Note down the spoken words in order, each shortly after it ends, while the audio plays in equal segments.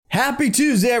Happy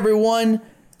Tuesday, everyone.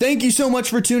 Thank you so much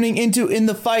for tuning into In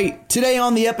the Fight. Today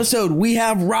on the episode, we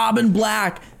have Robin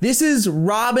Black. This is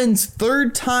Robin's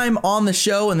third time on the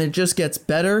show, and it just gets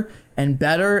better and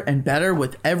better and better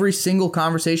with every single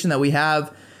conversation that we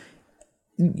have.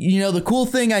 You know, the cool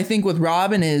thing I think with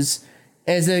Robin is,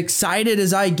 as excited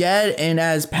as I get and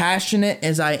as passionate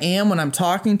as I am when I'm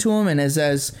talking to him, and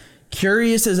as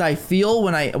curious as I feel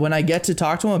when I get to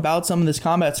talk to him about some of this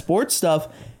combat sports stuff,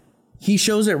 he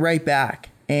shows it right back,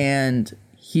 and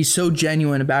he's so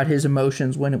genuine about his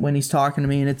emotions when he's talking to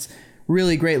me, and it's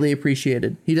really greatly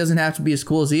appreciated. He doesn't have to be as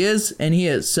cool as he is, and he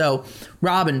is. So,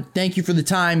 Robin, thank you for the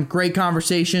time. Great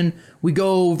conversation. We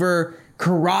go over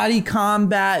karate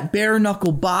combat, bare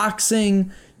knuckle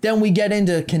boxing. Then we get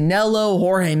into Canelo,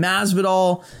 Jorge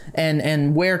Masvidal,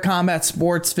 and where combat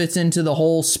sports fits into the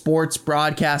whole sports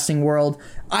broadcasting world.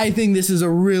 I think this is a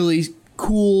really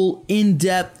cool,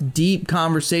 in-depth, deep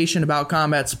conversation about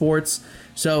combat sports.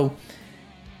 So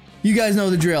you guys know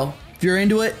the drill. If you're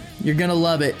into it, you're going to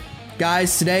love it.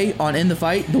 Guys, today on In the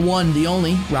Fight, the one, the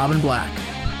only, Robin Black.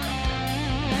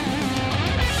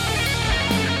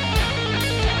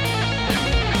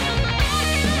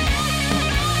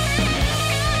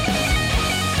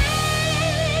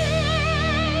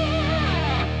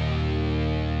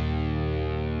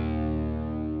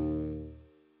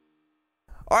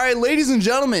 All right, ladies and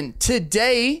gentlemen,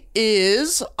 today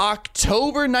is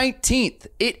October 19th.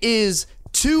 It is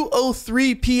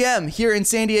 2:03 p.m. here in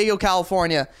San Diego,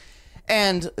 California.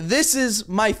 And this is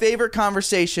my favorite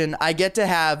conversation I get to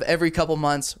have every couple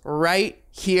months right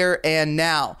here and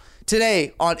now.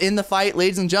 Today on In the Fight,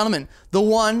 ladies and gentlemen, the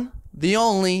one, the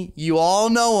only, you all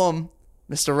know him,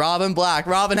 Mr. Robin Black.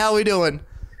 Robin, how we doing?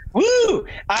 Woo!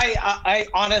 I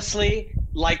honestly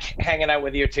like hanging out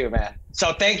with you too, man.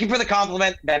 So thank you for the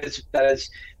compliment. That is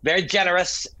very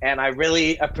generous, and I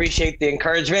really appreciate the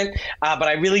encouragement. But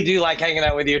I really do like hanging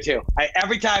out with you too.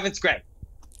 Every time it's great.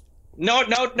 No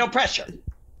pressure.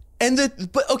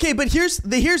 But here's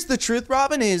the truth,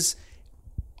 Robin, is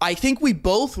I think we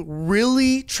both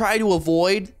really try to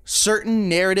avoid certain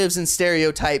narratives and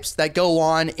stereotypes that go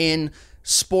on in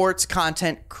sports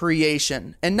content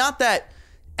creation. And not that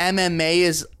MMA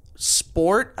is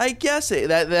sport, I guess.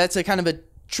 That's a kind of a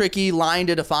tricky line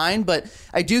to define, but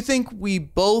I do think we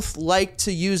both like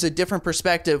to use a different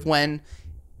perspective when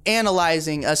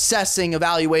analyzing, assessing,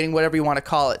 evaluating, whatever you want to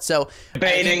call it. So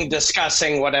debating,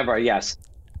 discussing, whatever. Yes.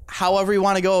 However you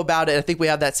want to go about it, I think we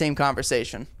have that same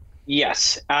conversation.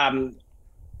 Yes.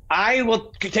 I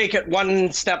will take it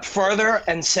one step further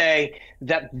and say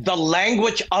that the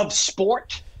language of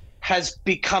sport has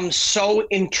become so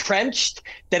entrenched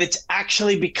that it's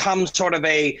actually become sort of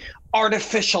a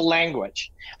artificial language.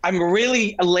 I'm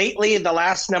really lately, the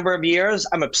last number of years,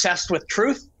 I'm obsessed with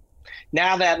truth.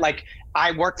 Now that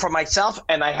I work for myself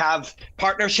and I have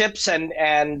partnerships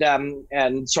and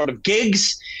sort of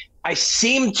gigs, I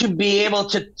seem to be able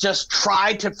to just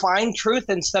try to find truth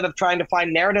instead of trying to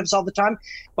find narratives all the time.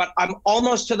 But I'm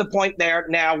almost to the point there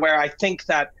now where I think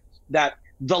that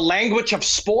the language of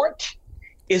sport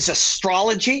is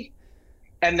astrology.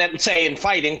 And then say in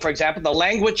fighting, for example, the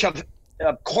language of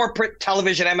corporate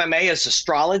television MMA is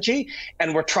astrology,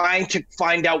 and we're trying to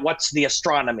find out what's the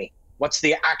astronomy, what's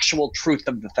the actual truth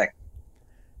of the thing.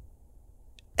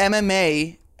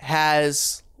 MMA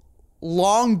has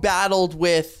long battled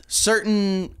with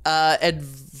certain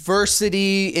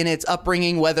adversity in its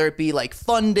upbringing, whether it be like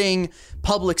funding,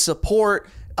 public support,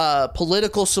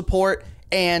 political support,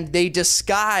 and they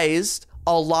disguised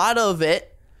a lot of it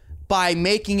by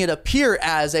making it appear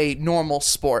as a normal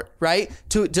sport, right?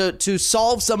 To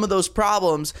solve some of those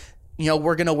problems,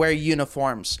 we're going to wear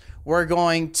uniforms. We're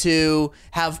going to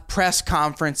have press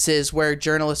conferences where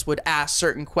journalists would ask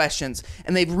certain questions.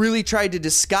 And they've really tried to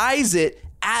disguise it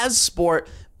as sport.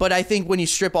 But I think when you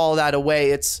strip all of that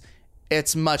away,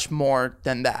 it's much more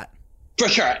than that. For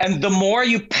sure. And the more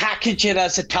you package it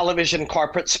as a television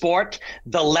corporate sport,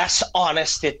 the less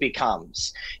honest it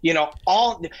becomes.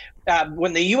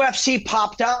 When the UFC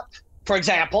popped up, for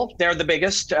example, they're the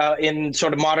biggest in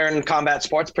sort of modern combat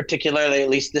sports, particularly at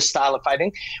least this style of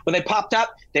fighting. When they popped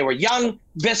up, they were young,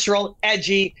 visceral,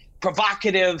 edgy,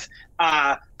 provocative,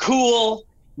 cool.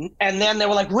 And then they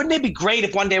were like, wouldn't it be great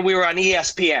if one day we were on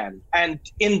ESPN? And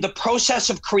in the process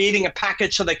of creating a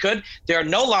package so they could, they're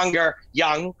no longer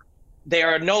young. They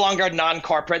are no longer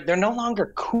non-corporate. They're no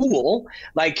longer cool.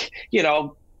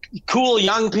 Cool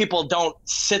young people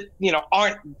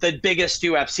aren't the biggest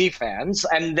UFC fans.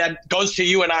 And that goes to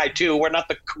you and I too. We're not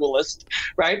the coolest,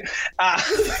 right?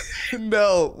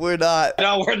 No, we're not.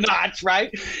 No, we're not,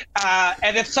 right?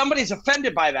 And if somebody's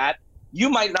offended by that, You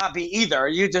might not be either.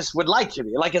 You just would like to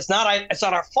be. Like, it's not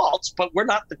our faults, but we're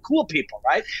not the cool people,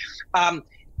 right?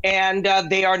 And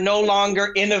they are no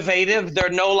longer innovative. They're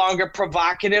no longer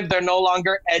provocative. They're no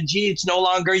longer edgy. It's no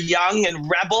longer young and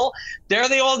rebel. They're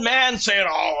the old man saying,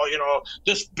 oh,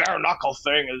 this bare knuckle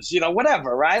thing is,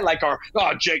 whatever, right? Like, or,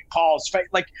 oh, Jake Paul's fake.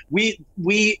 Like, we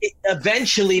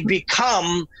eventually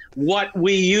become what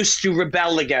we used to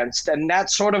rebel against. And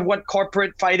that's sort of what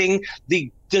corporate fighting,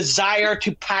 the desire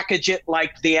to package it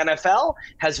like the NFL,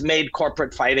 has made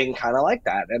corporate fighting kind of like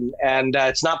that. And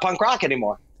it's not punk rock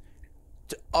anymore.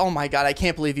 Oh my God, I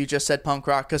can't believe you just said punk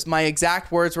rock, because my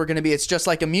exact words were going to be, it's just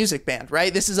like a music band,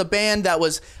 right? This is a band that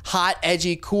was hot,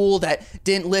 edgy, cool, that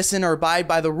didn't listen or abide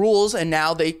by the rules, and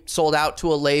now they sold out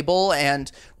to a label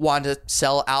and want to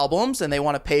sell albums, and they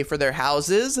want to pay for their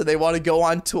houses, and they want to go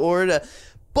on tour to...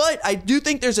 But I do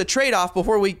think there's a trade-off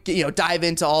before we dive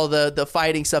into all the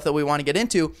fighting stuff that we want to get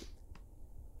into.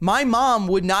 My mom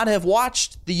would not have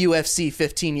watched the UFC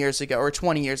 15 years ago or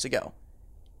 20 years ago.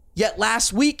 Yet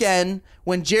last weekend,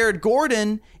 when Jared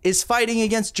Gordon is fighting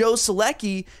against Joe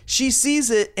Solecki, she sees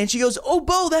it and she goes, oh,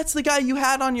 Bo, that's the guy you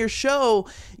had on your show,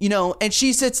 and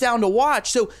she sits down to watch.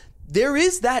 So there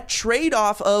is that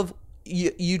trade-off of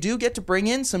you do get to bring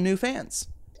in some new fans.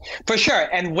 For sure.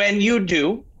 And when you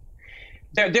do,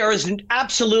 there is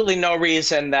absolutely no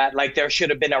reason that there should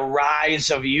have been a rise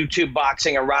of YouTube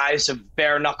boxing, a rise of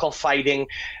bare knuckle fighting,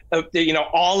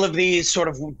 all of these sort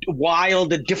of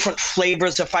wild, different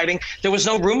flavors of fighting. There was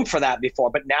no room for that before,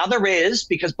 but now there is,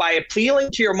 because by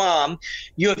appealing to your mom,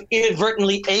 you have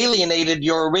inadvertently alienated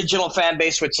your original fan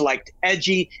base, which liked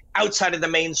edgy, outside of the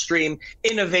mainstream,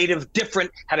 innovative,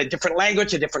 different, had a different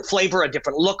language, a different flavor, a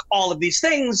different look, all of these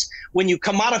things. When you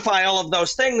commodify all of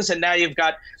those things, and now you've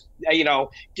got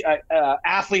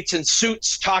athletes in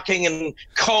suits talking in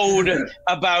code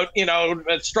about,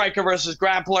 striker versus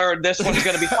grappler. This one's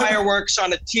going to be fireworks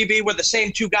on a TV where the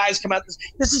same two guys come out.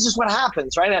 This is just what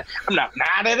happens, right? I'm not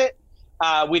mad at it.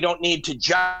 We don't need to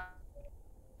judge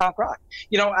punk rock.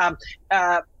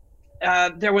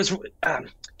 There was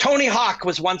Tony Hawk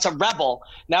was once a rebel.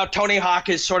 Now Tony Hawk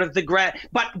is sort of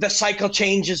but the cycle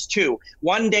changes too.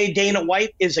 One day Dana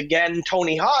White is again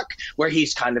Tony Hawk, where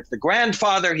he's kind of the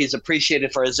grandfather. He's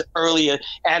appreciated for his early,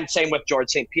 and same with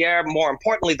George St. Pierre. More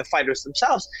importantly, the fighters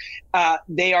themselves,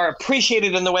 they are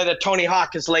appreciated in the way that Tony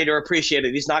Hawk is later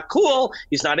appreciated. He's not cool.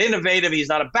 He's not innovative. He's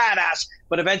not a badass.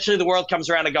 But eventually the world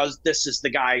comes around and goes, this is the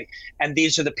guy. And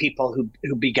these are the people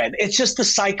who began. It's just the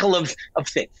cycle of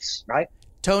things, right?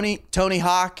 Tony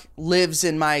Hawk lives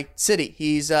in my city.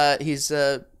 He's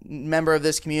a member of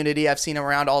this community. I've seen him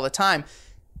around all the time.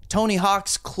 Tony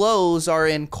Hawk's clothes are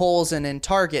in Kohl's and in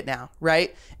Target now,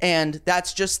 right? And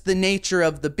that's just the nature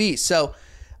of the beast. So,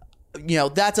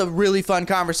 that's a really fun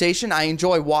conversation. I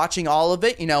enjoy watching all of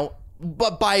it,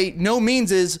 but by no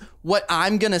means is what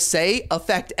I'm going to say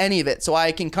affect any of it. So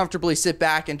I can comfortably sit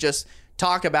back and just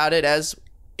talk about it as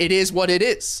it is what it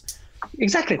is.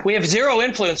 Exactly. We have zero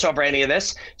influence over any of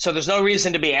this, so there's no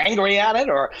reason to be angry at it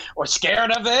or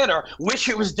scared of it or wish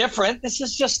it was different. This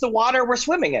is just the water we're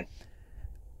swimming in.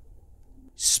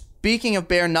 Speaking of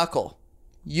bare knuckle,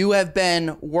 you have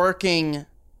been working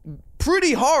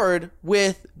pretty hard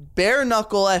with Bare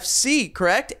Knuckle FC,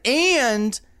 correct?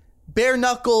 And Bare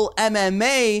Knuckle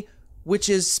MMA, which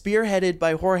is spearheaded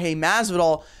by Jorge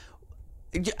Masvidal.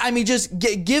 I mean, just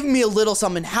give me a little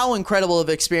something. How incredible of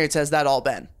an experience has that all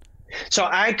been? So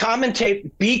I commentate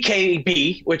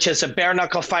BKB, which is a bare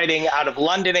knuckle fighting out of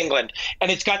London, England. And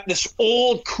it's got this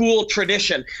old, cool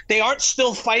tradition. They aren't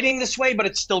still fighting this way, but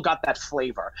it's still got that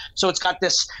flavor. So it's got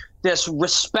this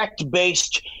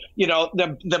respect-based,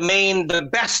 the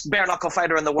best bare knuckle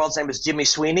fighter in the world's name is Jimmy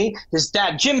Sweeney. His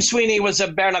dad, Jim Sweeney, was a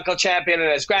bare knuckle champion,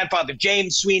 and his grandfather,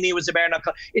 James Sweeney, was a bare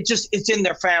knuckle. It's in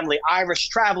their family. Irish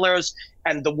travelers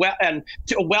and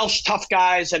Welsh tough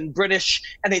guys and British,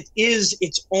 and it is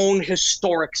its own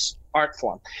historic art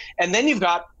form. And then you've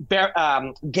got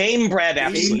Game Bread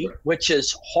FC, which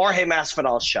is Jorge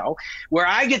Masvidal's show, where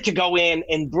I get to go in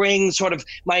and bring sort of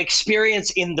my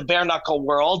experience in the bare knuckle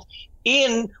world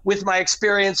in with my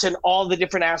experience in all the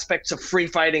different aspects of free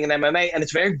fighting and MMA, and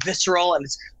it's very visceral, and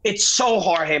it's so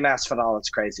Jorge Masvidal. It's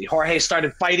crazy. Jorge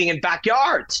started fighting in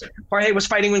backyards. Jorge was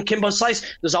fighting with Kimbo Slice.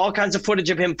 There's all kinds of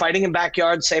footage of him fighting in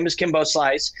backyards, same as Kimbo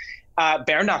Slice,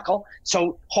 bare knuckle.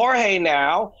 So Jorge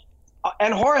now,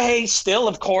 and Jorge still,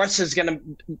 of course, is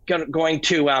going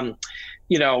to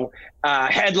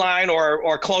headline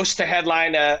or close to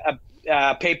headline a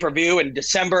pay-per-view in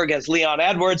December against Leon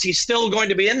Edwards. He's still going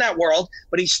to be in that world,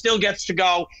 but he still gets to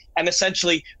go and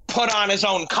essentially put on his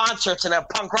own concerts and have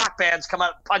punk rock bands come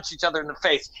out and punch each other in the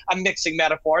face. I'm mixing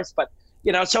metaphors, but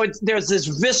So there's this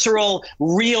visceral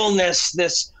realness,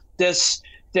 this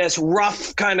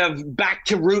rough kind of back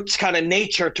to roots kind of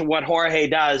nature to what Jorge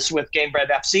does with Gamebred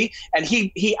FC. And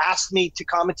he asked me to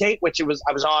commentate, which I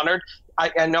was honored.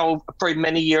 I know for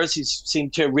many years he's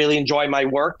seemed to really enjoy my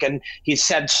work, and he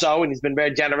said so, and he's been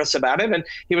very generous about it. And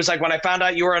he was like, when I found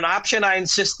out you were an option, I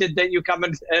insisted that you come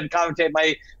and commentate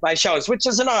my shows, which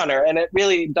is an honor. And it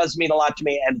really does mean a lot to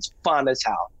me, and it's fun as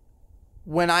hell.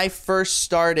 When I first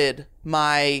started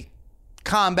my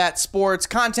combat sports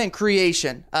content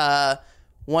creation,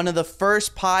 one of the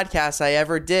first podcasts I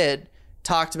ever did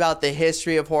talked about the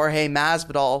history of Jorge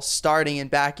Masvidal starting in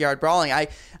Backyard Brawling.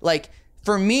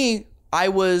 For me,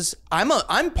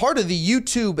 I'm part of the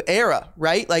YouTube era,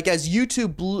 right? Like, as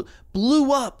YouTube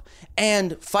blew up,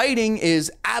 and fighting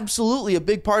is absolutely a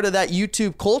big part of that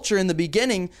YouTube culture in the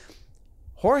beginning.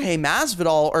 Jorge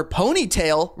Masvidal, or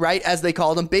Ponytail, right, as they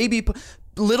called him,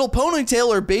 Little Ponytail,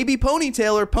 or Baby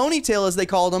Ponytail, or Ponytail as they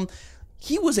called him,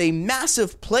 he was a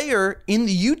massive player in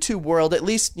the YouTube world, at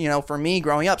least, for me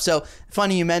growing up. So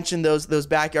funny you mentioned those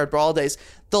Backyard Brawl days.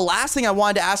 The last thing I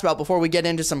wanted to ask about before we get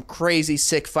into some crazy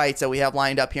sick fights that we have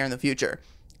lined up here in the future,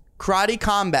 Karate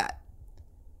Combat.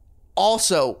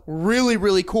 Also really,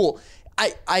 really cool.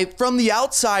 I from the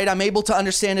outside, I'm able to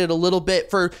understand it a little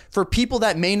bit. For people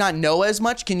that may not know as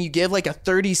much, can you give like a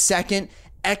 30-second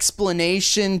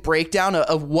explanation breakdown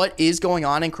of what is going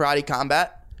on in Karate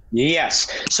Combat? Yes.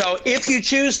 So if you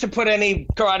choose to put any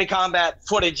Karate Combat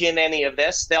footage in any of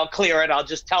this, they'll clear it. I'll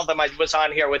just tell them I was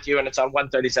on here with you, and it's on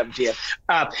 1:37 p.m.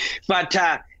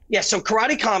 So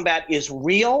Karate Combat is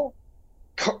real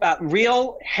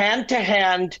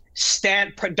hand-to-hand,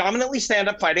 predominantly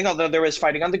stand-up fighting, although there is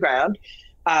fighting on the ground,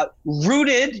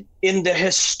 rooted in the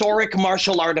historic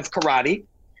martial art of karate,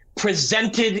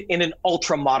 presented in an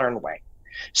ultra-modern way.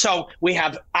 So we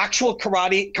have actual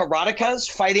karatekas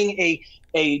fighting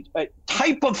a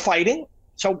type of fighting.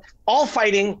 So all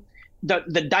fighting,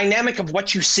 the dynamic of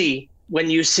what you see when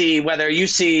you see, whether you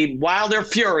see Wilder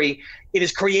Fury, it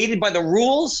is created by the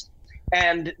rules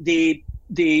and the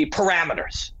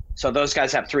parameters. So those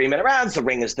guys have 3-minute rounds. The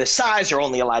ring is this size. You're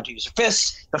only allowed to use your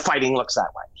fists. The fighting looks that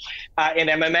way. In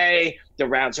MMA, the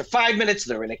rounds are 5 minutes.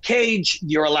 They're in a cage.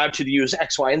 You're allowed to use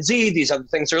X, Y, and Z. These other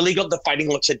things are illegal. The fighting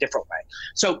looks a different way.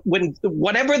 So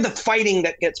whatever the fighting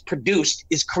that gets produced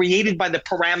is created by the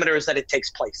parameters that it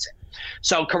takes place in.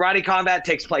 So Karate Combat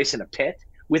takes place in a pit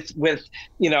with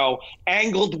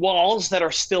angled walls that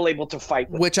are still able to fight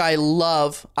with. Which I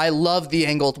love. I love the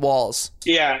angled walls.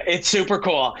 Yeah, it's super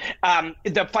cool.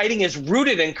 The fighting is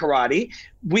rooted in karate.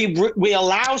 We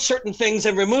allow certain things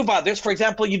and remove others. For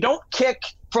example, you don't kick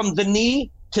from the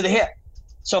knee to the hip.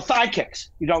 So thigh kicks,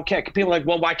 you don't kick. People are like,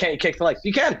 well, why can't you kick the legs?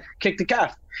 You can kick the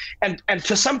calf. And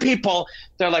to some people,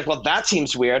 they're like, well, that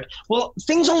seems weird. Well,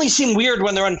 things only seem weird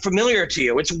when they're unfamiliar to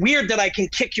you. It's weird that I can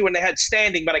kick you in the head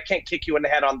standing, but I can't kick you in the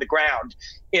head on the ground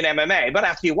in MMA. But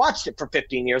after you watched it for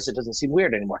 15 years, it doesn't seem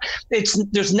weird anymore.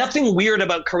 There's nothing weird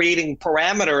about creating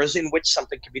parameters in which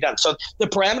something can be done. So the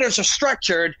parameters are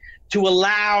structured to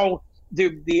allow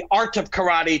the art of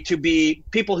karate to be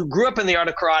people who grew up in the art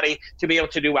of karate to be able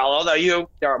to do well. Although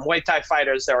there are Muay Thai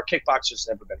fighters, there are kickboxers,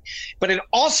 everybody. But it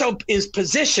also is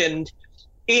positioned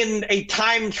in a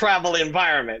time travel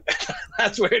environment.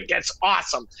 That's where it gets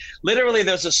awesome. Literally,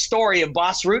 there's a story of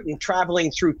Bas Rutten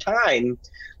traveling through time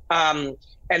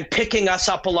and picking us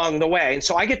up along the way. And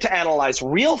so I get to analyze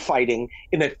real fighting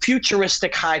in a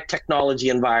futuristic high technology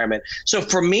environment. So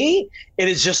for me, it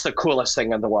is just the coolest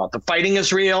thing in the world. The fighting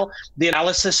is real. The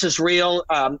analysis is real,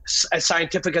 as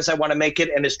scientific as I want to make it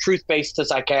and as truth-based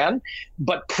as I can,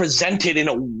 but presented in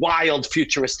a wild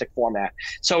futuristic format.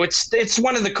 So it's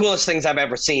one of the coolest things I've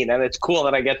ever seen, and it's cool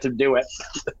that I get to do it.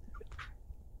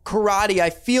 Karate, I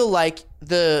feel like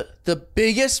the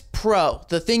biggest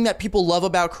the thing that people love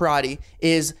about karate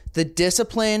is the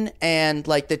discipline and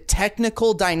like the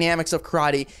technical dynamics of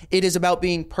karate. It is about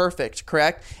being perfect,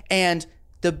 correct? And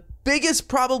the biggest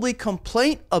probably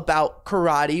complaint about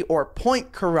karate or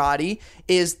point karate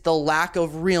is the lack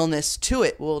of realness to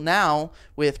it. Well, now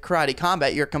with Karate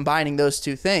Combat, you're combining those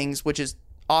two things, which is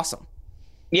awesome.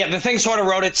 Yeah, the thing sort of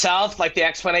wrote itself. Like the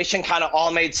explanation kind of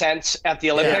all made sense at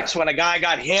the Olympics when a guy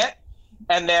got hit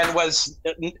and then was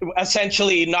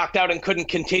essentially knocked out and couldn't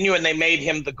continue, and they made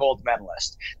him the gold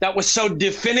medalist. That was so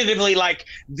definitively like,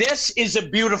 this is a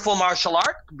beautiful martial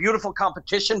art, beautiful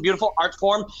competition, beautiful art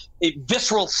form, a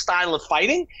visceral style of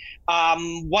fighting.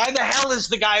 Why the hell is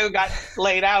the guy who got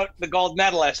laid out the gold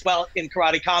medalist? Well, in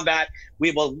Karate Combat,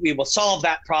 we will solve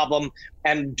that problem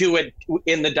and do it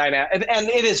in the dynamic. And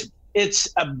it is it's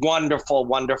a wonderful,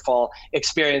 wonderful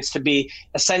experience to be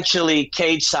essentially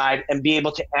cage side and be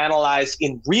able to analyze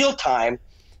in real time,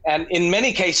 and in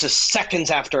many cases seconds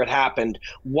after it happened,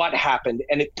 what happened.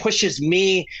 And it pushes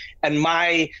me and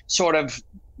my sort of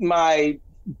my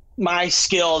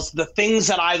skills, the things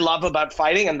that I love about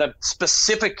fighting and the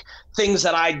specific things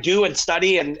that I do and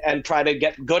study and try to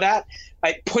get good at.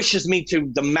 It pushes me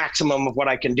to the maximum of what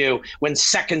I can do when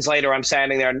seconds later I'm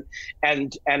standing there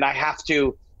and I have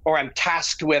to, or I'm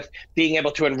tasked with being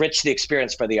able to enrich the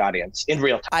experience for the audience in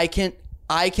real time.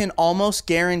 I can almost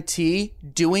guarantee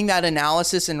doing that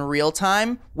analysis in real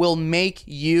time will make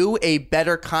you a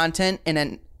better content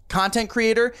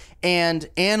creator and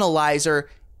analyzer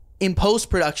in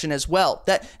post-production as well.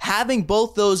 That having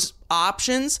both those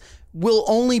options will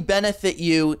only benefit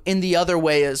you in the other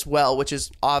way as well, which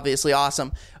is obviously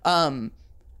awesome. Go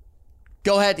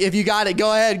ahead. If you got it,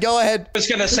 go ahead. I was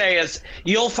going to say is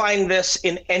you'll find this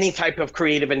in any type of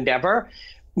creative endeavor.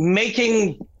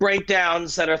 Making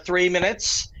breakdowns that are 3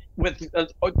 minutes with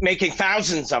making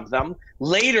thousands of them.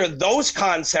 Later, those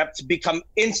concepts become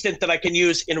instant that I can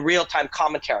use in real-time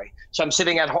commentary. So I'm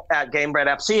sitting at Gamebred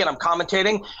FC and I'm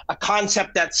commentating a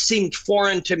concept that seemed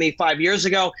foreign to me 5 years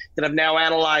ago that I've now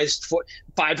analyzed for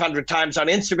 500 times on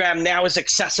Instagram, now is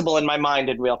accessible in my mind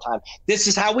in real time. This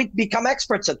is how we become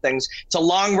experts at things. It's a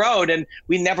long road and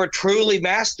we never truly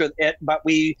master it, but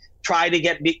we try to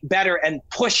get better and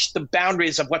push the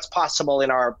boundaries of what's possible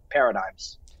in our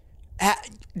paradigms.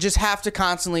 Just have to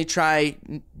constantly try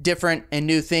different and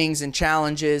new things and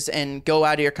challenges and go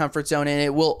out of your comfort zone, and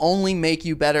it will only make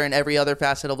you better in every other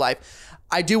facet of life.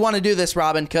 I do want to do this,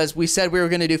 Robin, because we said we were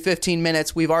going to do 15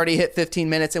 minutes. We've already hit 15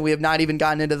 minutes, and we have not even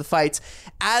gotten into the fights,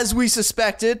 as we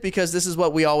suspected, because this is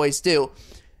what we always do.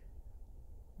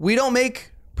 We don't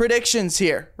make predictions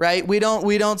here, right? We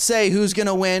don't say who's going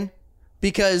to win,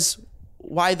 because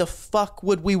why the fuck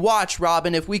would we watch,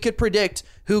 Robin? If we could predict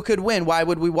who could win, why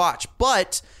would we watch?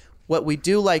 But what we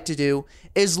do like to do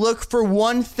is look for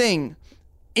one thing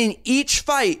in each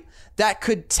fight that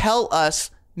could tell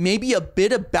us maybe a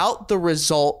bit about the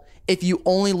result if you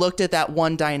only looked at that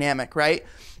one dynamic, right?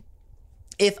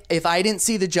 If I didn't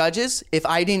see the judges, if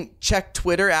I didn't check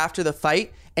Twitter after the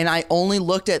fight, and I only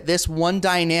looked at this one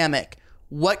dynamic,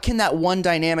 what can that one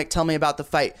dynamic tell me about the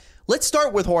fight? Let's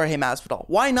start with Jorge Masvidal.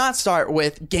 Why not start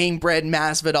with Gamebred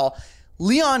Masvidal?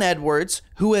 Leon Edwards,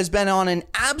 who has been on an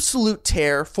absolute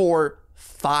tear for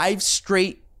 5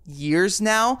 straight years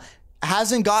now,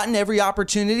 hasn't gotten every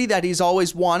opportunity that he's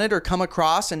always wanted or come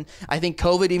across, and I think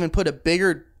COVID even put a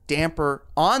bigger damper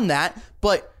on that,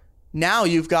 but now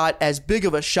you've got as big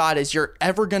of a shot as you're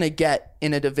ever going to get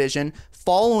in a division,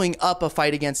 following up a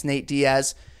fight against Nate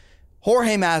Diaz.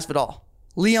 Jorge Masvidal,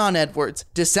 Leon Edwards,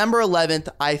 December 11th.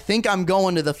 I think I'm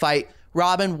going to the fight.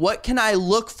 Robin, what can I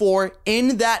look for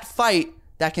in that fight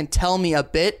that can tell me a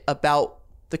bit about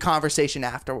the conversation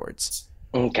afterwards?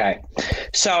 Okay.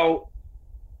 So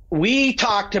we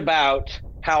talked about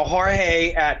how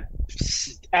Jorge,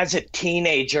 as a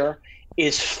teenager,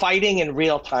 is fighting in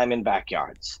real time in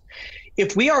backyards.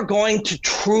 If we are going to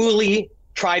truly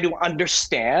try to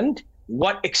understand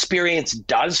what experience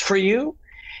does for you,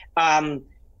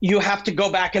 you have to go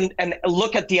back and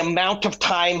look at the amount of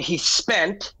time he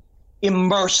spent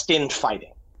immersed in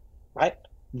fighting, right?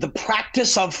 The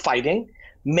practice of fighting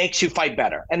makes you fight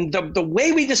better. And the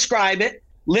way we describe it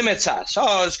limits us.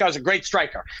 Oh, this guy's a great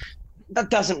striker.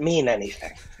 That doesn't mean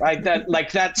anything, right?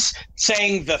 That's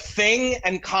saying the thing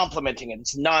and complimenting it.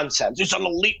 It's nonsense. He's an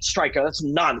elite striker. That's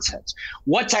nonsense.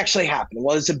 What's actually happening?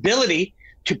 Well, his ability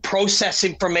to process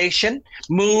information,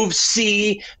 move,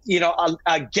 see,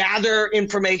 gather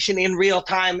information in real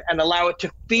time and allow it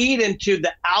to feed into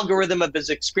the algorithm of his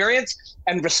experience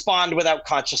and respond without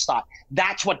conscious thought.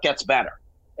 That's what gets better.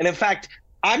 And in fact,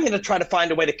 I'm going to try to find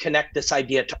a way to connect this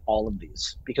idea to all of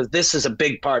these, because this is a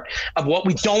big part of what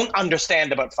we don't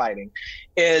understand about fighting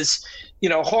is,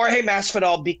 Jorge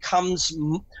Masvidal becomes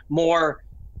more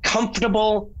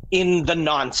comfortable in the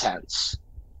nonsense.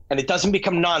 And it doesn't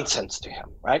become nonsense to him,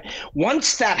 right?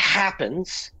 Once that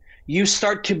happens, you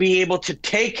start to be able to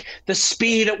take the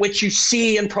speed at which you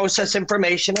see and process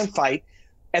information and fight,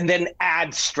 and then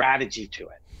add strategy to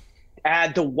it.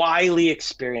 Add the wily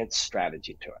experience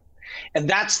strategy to it. And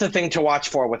that's the thing to watch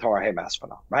for with Jorge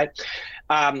Masvidal, right?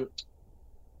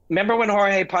 Remember when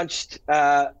Jorge punched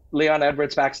Leon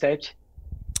Edwards backstage?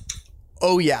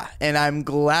 Oh, yeah. And I'm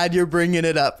glad you're bringing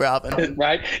it up, Robin.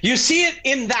 Right? You see it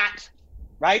in that.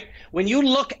 Right? When you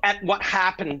look at what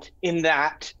happened in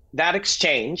that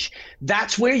exchange,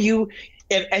 that's where you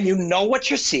know what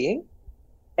you're seeing,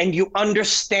 and you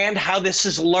understand how this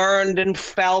is learned and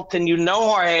felt, and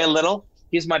Jorge a little,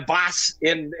 He's my boss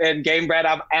in Gamebred.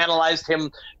 I've analyzed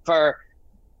him for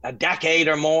a decade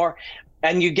or more.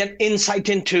 And you get insight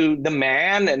into the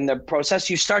man and the process.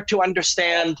 You start to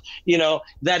understand,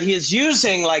 that he is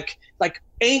using like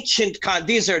ancient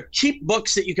these are cheap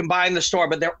books that you can buy in the store,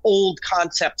 but they're old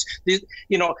concepts. These,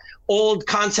 old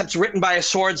concepts written by a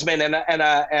swordsman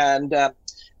and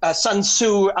Sun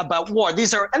Tzu about war.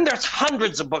 And there's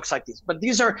hundreds of books like these, but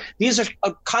these are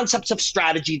concepts of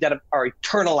strategy that are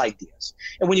eternal ideas.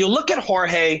 And when you look at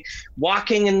Jorge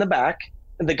walking in the back,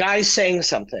 and the guy's saying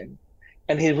something,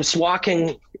 and he was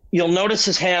walking, you'll notice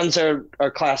his hands are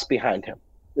clasped behind him.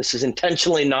 This is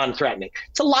intentionally non-threatening.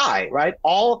 It's a lie, right?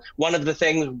 One of the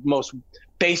things, most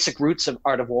basic roots of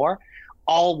Art of War,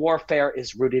 all warfare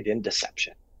is rooted in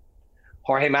deception.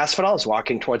 Jorge Masvidal is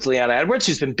walking towards Leon Edwards,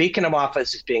 who's been beaking him off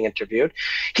as he's being interviewed.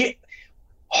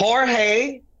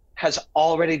 Jorge has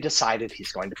already decided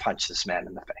he's going to punch this man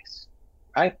in the face,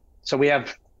 right? So we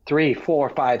have 3, 4,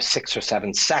 5, 6, or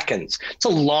 7 seconds. It's a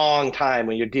long time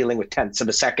when you're dealing with tenths of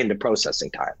a second of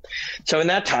processing time. So in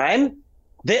that time,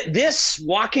 this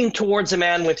walking towards a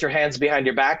man with your hands behind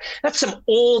your back, that's some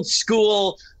old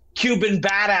school Cuban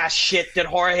badass shit that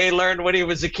Jorge learned when he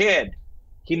was a kid.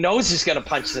 He knows he's going to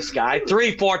punch this guy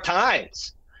 3, 4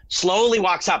 times. Slowly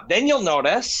walks up. Then you'll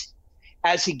notice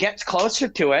as he gets closer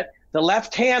to it, the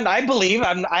left hand, I believe,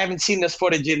 I haven't seen this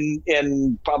footage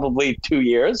in probably 2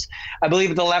 years. I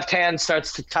believe the left hand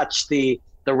starts to touch the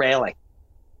railing.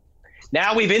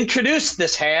 Now we've introduced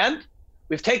this hand.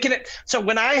 We've taken it. So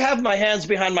when I have my hands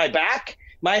behind my back,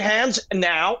 my hands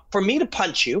now, for me to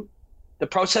punch you, the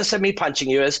process of me punching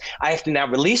you is I have to now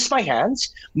release my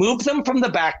hands, move them from the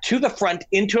back to the front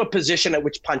into a position at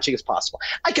which punching is possible.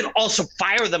 I can also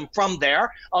fire them from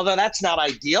there, although that's not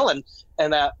ideal. And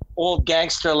an old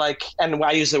gangster and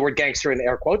I use the word gangster in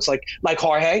air quotes, like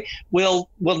Jorge, will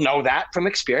know that from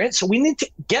experience. So we need to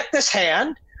get this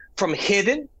hand from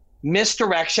hidden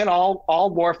misdirection. All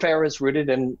warfare is rooted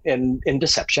in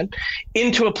deception,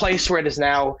 into a place where it is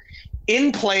now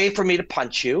in play for me to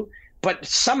punch you, but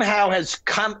somehow has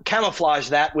camouflaged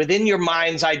that within your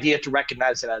mind's idea to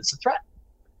recognize it as a threat.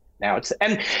 Now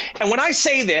and when I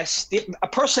say this, a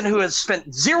person who has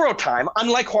spent zero time,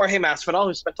 unlike Jorge Masvidal,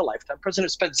 who spent a lifetime, a person who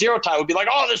spent zero time would be like,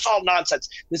 oh, this is all nonsense.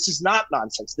 This is not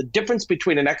nonsense. The difference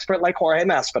between an expert like Jorge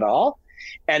Masvidal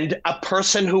and a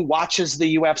person who watches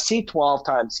the UFC 12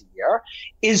 times a year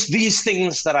is these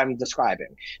things that I'm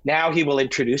describing. Now he will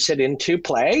introduce it into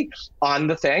play on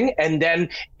the thing and then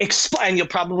and you'll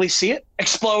probably see it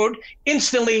explode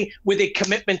instantly with a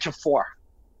commitment to 4.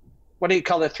 What do you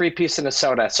call it? 3-piece and a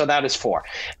soda. So that is 4.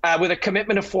 With a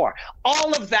commitment of 4.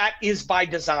 All of that is by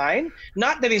design.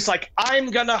 Not that he's like, I'm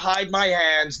going to hide my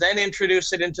hands, then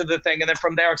introduce it into the thing, and then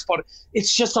from there explode it.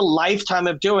 It's just a lifetime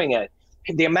of doing it.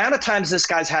 The amount of times this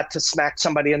guy's had to smack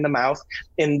somebody in the mouth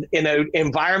in an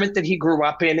environment that he grew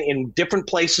up in different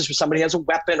places where somebody has a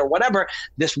weapon or whatever,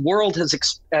 this world has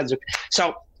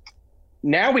so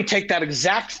now we take that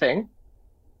exact thing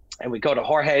and we go to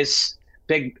Jorge's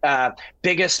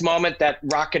biggest moment that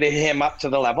rocketed him up to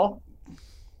the level.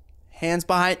 Hands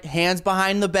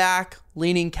behind the back,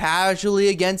 leaning casually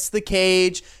against the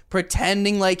cage,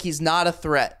 pretending like he's not a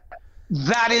threat.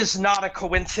 That is not a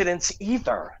coincidence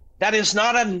either. That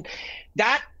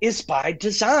is by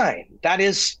design. That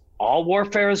is, all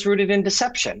warfare is rooted in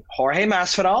deception. Jorge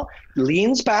Masvidal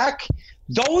leans back.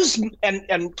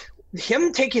 And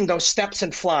him taking those steps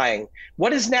and flying,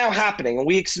 what is now happening?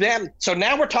 And so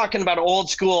now we're talking about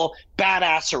old school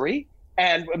badassery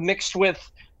and mixed with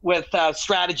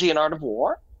strategy and art of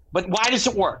war. But why does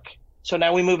it work? So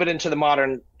now we move it into the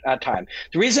modern time.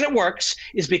 The reason it works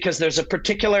is because there's a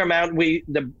particular amount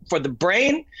for the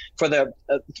brain, for the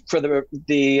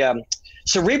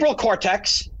cerebral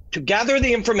cortex to gather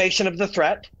the information of the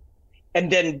threat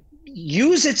and then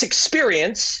use its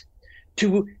experience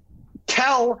to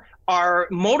tell our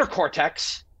motor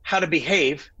cortex how to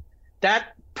behave.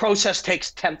 That process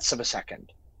takes tenths of a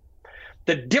second.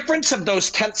 The difference of those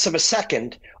tenths of a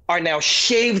second are now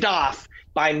shaved off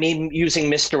by me using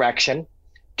misdirection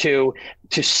to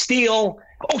steal.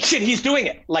 Oh shit, he's doing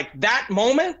it. Like that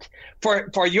moment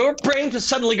for your brain to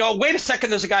suddenly go, wait a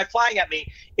second, there's a guy flying at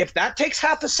me. If that takes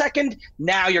half a second,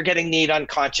 now you're getting kneed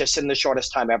unconscious in the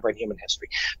shortest time ever in human history.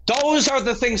 Those are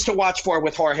the things to watch for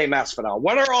with Jorge Masvidal.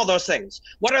 What are all those things?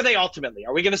 What are they ultimately?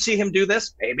 Are we going to see him do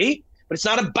this? Maybe. But it's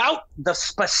not about the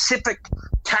specific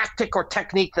tactic or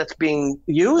technique that's being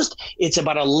used. It's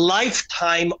about a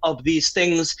lifetime of these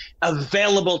things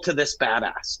available to this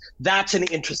badass. That's an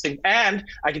interesting. And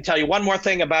I can tell you one more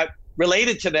thing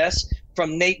related to this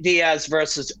from Nate Diaz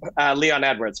versus Leon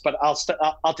Edwards. But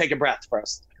I'll take a breath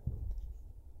first.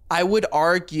 I would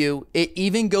argue it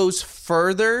even goes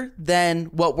further than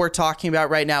what we're talking about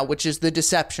right now, which is the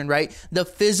deception, right? The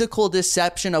physical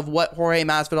deception of what Jorge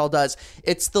Masvidal does.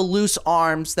 It's the loose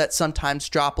arms that sometimes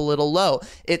drop a little low.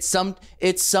 It's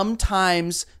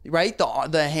sometimes, right,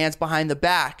 the hands behind the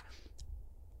back.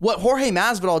 What Jorge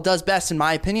Masvidal does best, in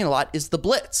my opinion, a lot, is the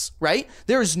blitz, right?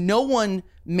 There is no one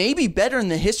maybe better in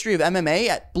the history of MMA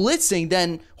at blitzing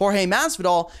than Jorge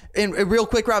Masvidal. And real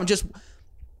quick, Robin, just...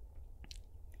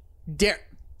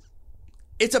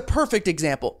 It's a perfect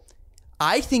example.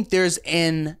 I think there's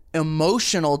an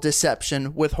emotional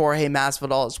deception with Jorge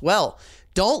Masvidal as well.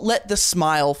 Don't let the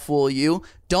smile fool you.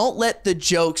 Don't let the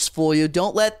jokes fool you.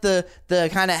 Don't let the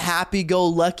kind of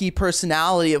happy-go-lucky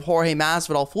personality of Jorge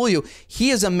Masvidal fool you.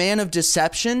 He is a man of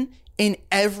deception in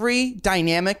every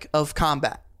dynamic of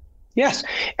combat. Yes.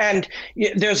 And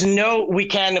there's we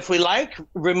can, if we like,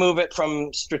 remove it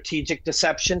from strategic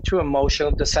deception to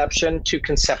emotional deception to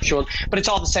conceptual, but it's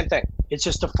all the same thing. It's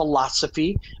just a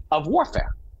philosophy of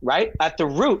warfare, right? At the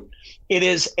root, it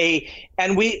is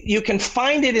you can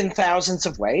find it in thousands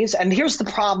of ways. And here's the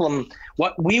problem,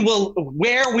 where we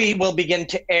will begin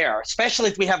to err, especially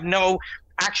if we have no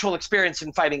actual experience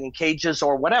in fighting in cages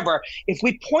or whatever. If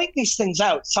we point these things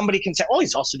out, somebody can say, oh,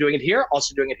 he's also doing it here,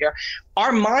 also doing it here.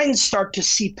 Our minds start to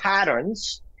see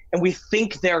patterns and we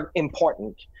think they're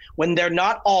important when they're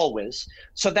not always.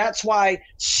 So that's why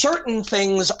certain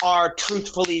things are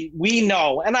truthfully, we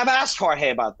know, and I've asked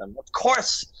Jorge about them. Of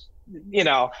course,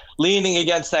 leaning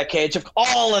against that cage,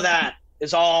 all of that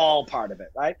is all part of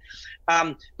it, right?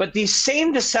 But these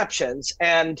same deceptions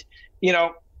and,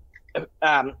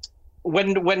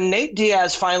 when Nate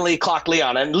Diaz finally clocked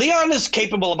Leon, and Leon is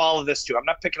capable of all of this too. I'm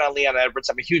not picking on Leon Edwards.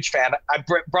 I'm a huge fan. I've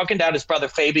broken down his brother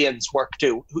Fabian's work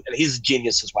too. He's a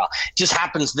genius as well. It just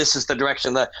happens this is the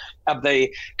direction of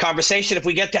the conversation. If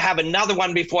we get to have another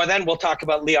one before then, we'll talk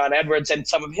about Leon Edwards and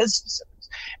some of his specifics.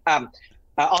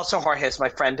 Also, Jorge is my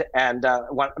friend and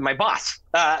my boss,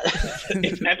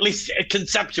 at least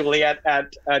conceptually at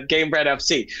Gamebred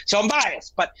FC. So I'm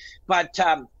biased, but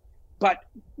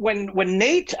when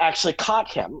Nate actually caught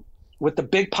him with the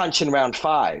big punch in round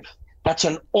 5, that's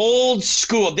an old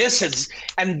school.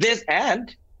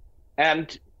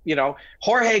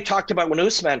 Jorge talked about when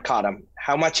Usman caught him,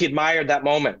 how much he admired that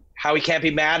moment, how he can't be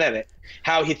mad at it,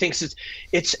 how he thinks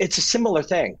it's a similar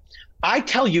thing. I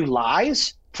tell you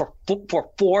lies for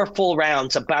 4 full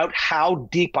rounds about how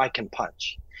deep I can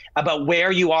punch, about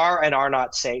where you are and are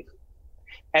not safe.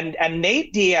 And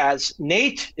Nate Diaz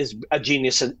is a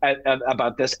genius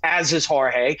about this, as is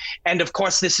Jorge. And of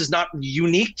course, this is not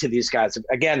unique to these guys.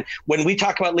 Again, when we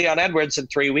talk about Leon Edwards in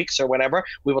 3 weeks or whenever,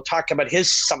 we will talk about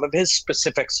some of his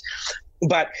specifics.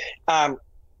 But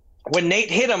when Nate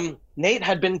hit him, Nate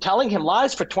had been telling him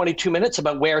lies for 22 minutes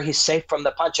about where he's safe from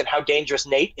the punch and how dangerous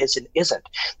Nate is and isn't.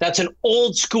 That's an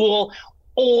old school,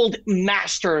 old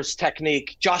masters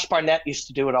technique. Josh Barnett used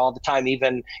to do it all the time,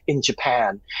 even in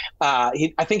Japan.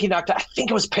 I think he knocked out, I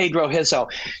think it was Pedro Hizo.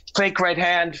 Fake right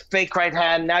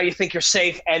hand. Now you think you're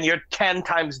safe and you're 10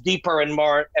 times deeper and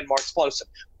more explosive.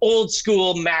 Old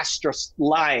school master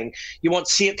lying. You won't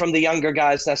see it from the younger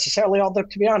guys necessarily, although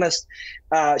to be honest,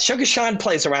 Sugar Sean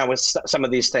plays around with some of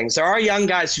these things. There are young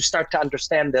guys who start to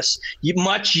understand this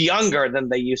much younger than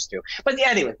they used to. But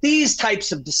anyway, these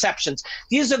types of deceptions,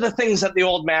 these are the things that the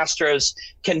old masters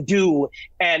can do,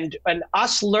 and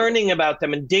us learning about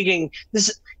them and digging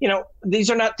this, these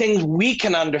are not things we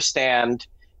can understand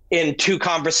in 2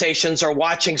 conversations or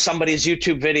watching somebody's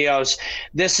YouTube videos.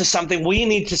 This is something we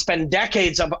need to spend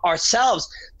decades of ourselves.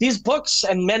 These books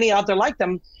and many other like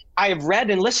them, I have read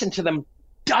and listened to them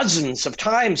dozens of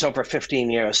times over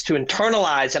 15 years to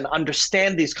internalize and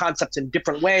understand these concepts in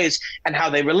different ways and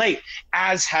how they relate,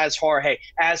 as has Jorge,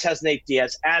 as has Nate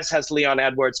Diaz, as has Leon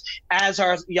Edwards, as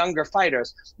are younger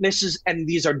fighters.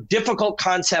 These are difficult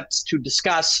concepts to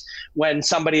discuss when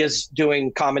somebody is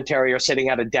doing commentary or sitting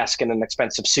at a desk in an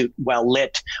expensive suit, well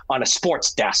lit on a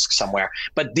sports desk somewhere.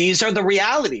 But these are the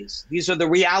realities. These are the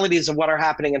realities of what are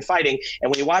happening in fighting.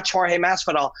 And when you watch Jorge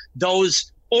Masvidal,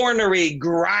 those ornery,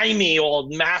 grimy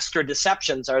old master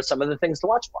deceptions are some of the things to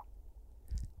watch for.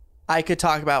 I could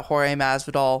talk about Jorge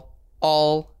Masvidal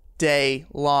all day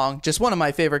long. Just one of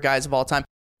my favorite guys of all time.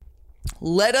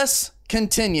 Let us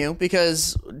continue,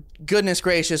 because goodness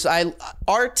gracious,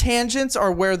 our tangents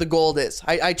are where the gold is.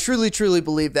 I truly, truly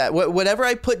believe that. Whatever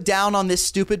I put down on this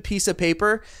stupid piece of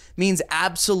paper means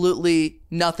absolutely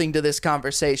nothing to this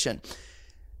conversation.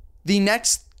 The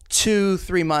next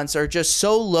 2-3 months are just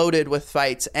so loaded with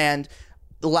fights, and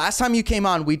the last time you came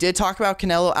on, we did talk about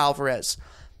Canelo Alvarez,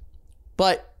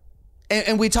 but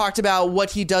and we talked about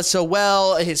what he does so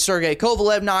well, his Sergey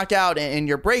Kovalev knockout and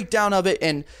your breakdown of it.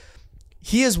 And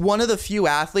he is one of the few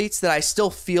athletes that I still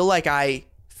feel like I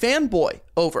fanboy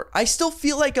over. I still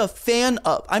feel like a fan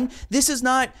of.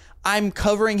 I'm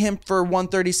covering him for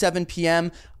 1:37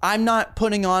 p.m. I'm not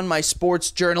putting on my sports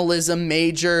journalism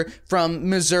major from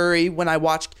Missouri when I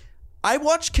watch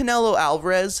Canelo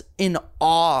Alvarez in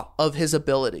awe of his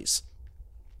abilities.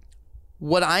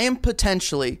 What I am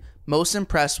potentially most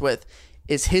impressed with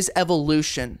is his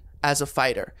evolution as a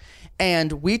fighter.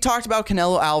 And we talked about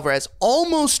Canelo Alvarez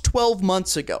almost 12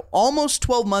 months ago.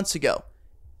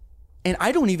 And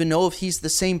I don't even know if he's the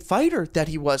same fighter that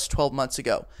he was 12 months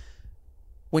ago.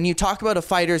 When you talk about a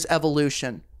fighter's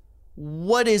evolution,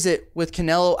 what is it with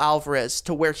Canelo Alvarez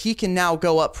to where he can now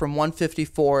go up from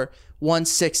 154,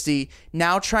 160,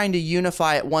 now trying to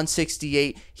unify at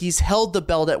 168. He's held the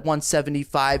belt at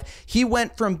 175. He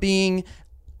went from being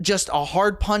just a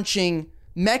hard-punching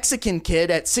Mexican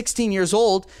kid at 16 years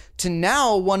old to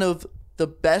now one of the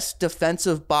best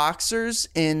defensive boxers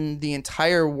in the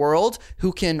entire world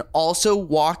who can also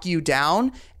walk you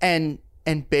down and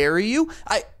bury you.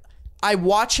 I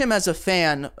watch him as a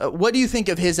fan. What do you think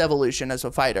of his evolution as a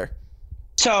fighter?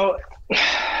 So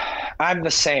I'm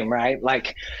the same, right?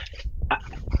 Like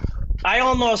I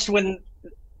almost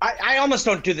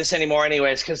don't do this anymore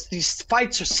anyways, because these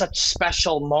fights are such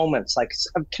special moments. Like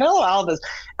Canelo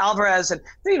Alvarez, and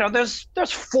there's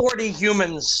 40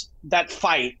 humans that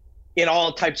fight in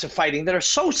all types of fighting that are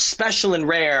so special and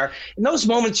rare. In those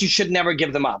moments, you should never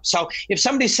give them up. So if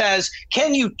somebody says,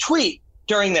 can you tweet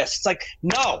during this? It's like,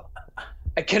 no,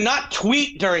 I cannot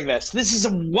tweet during this. This is a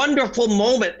wonderful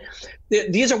moment.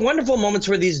 These are wonderful moments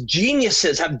where these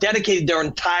geniuses have dedicated their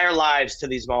entire lives to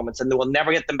these moments, and they will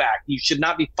never get them back. You should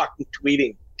not be fucking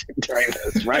tweeting during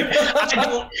this, right?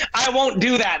 I won't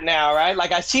do that now, right?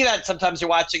 Like I see that sometimes you're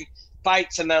watching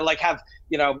fights and they're like have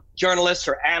journalists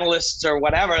or analysts or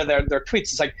whatever their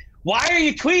tweets. It's like, why are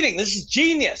you tweeting? This is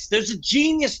genius. There's a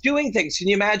genius doing things. Can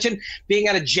you imagine being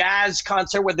at a jazz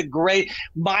concert where the great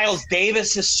Miles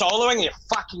Davis is soloing and you're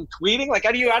fucking tweeting? Like,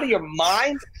 are you out of your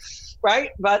mind?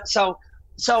 Right. But so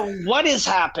what is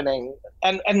happening?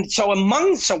 And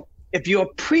so if you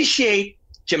appreciate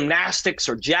gymnastics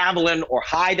or javelin or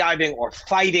high diving or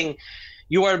fighting,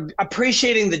 you are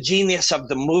appreciating the genius of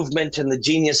the movement and the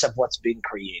genius of what's being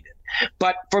created.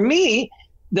 But for me,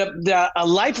 a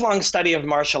lifelong study of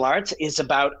martial arts is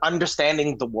about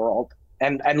understanding the world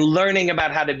and learning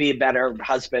about how to be a better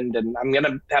husband. And I'm going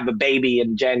to have a baby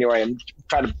in January and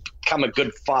try to become a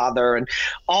good father and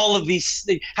all of these,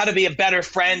 how to be a better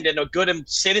friend and a good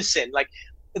citizen. Like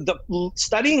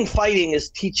studying fighting is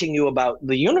teaching you about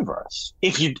the universe.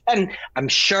 And I'm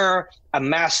sure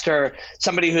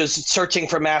somebody who's searching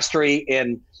for mastery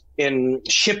in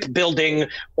shipbuilding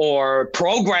or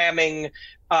programming,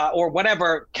 or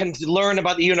whatever, can learn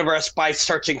about the universe by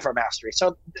searching for mastery.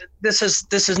 So this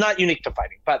is not unique to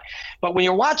fighting. But when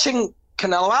you're watching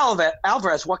Canelo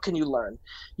Alvarez, what can you learn?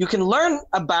 You can learn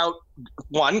about,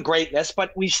 one, greatness,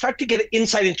 but we start to get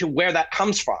insight into where that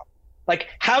comes from. Like,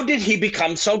 how did he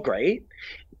become so great?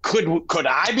 Could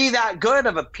I be that good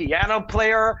of a piano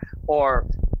player or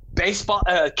baseball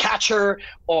catcher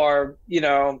or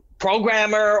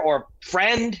programmer or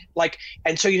friend? Like,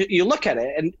 and so you look at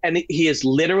it and he is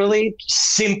literally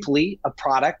simply a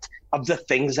product of the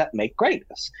things that make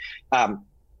greatness.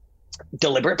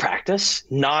 Deliberate practice,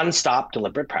 nonstop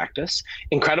deliberate practice,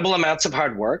 incredible amounts of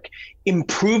hard work,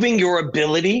 improving your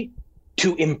ability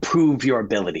to improve your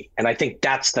ability. And I think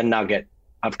that's the nugget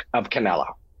of Canelo,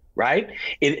 right?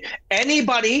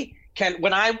 Anybody can.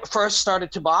 When I first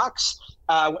started to box,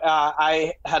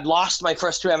 I had lost my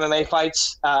first two MMA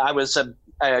fights. I was a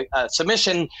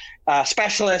submission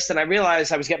specialist, and I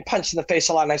realized I was getting punched in the face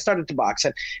a lot, and I started to box.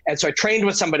 And so I trained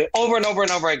with somebody over and over and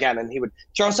over again, and he would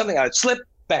throw something, I would slip,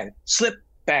 bang, slip,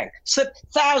 bang, slip,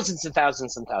 thousands and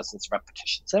thousands and thousands of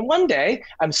repetitions. And one day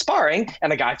I'm sparring,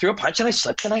 and a guy threw a punch, and I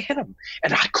slipped, and I hit him.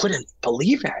 And I couldn't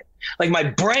believe it. Like, my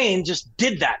brain just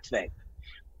did that thing.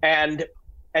 And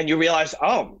you realize,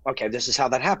 oh, okay, this is how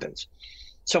that happens.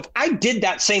 So if I did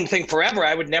that same thing forever,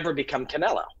 I would never become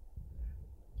Canelo.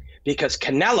 Because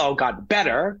Canelo got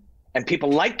better, and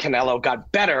people like Canelo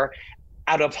got better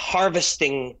out of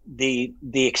harvesting the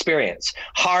experience,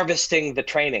 harvesting the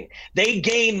training. They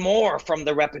gain more from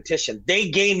the repetition. They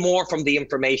gain more from the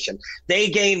information. They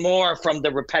gain more from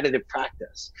the repetitive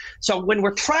practice. So when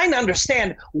we're trying to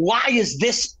understand why is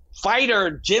this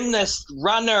fighter, gymnast,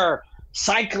 runner,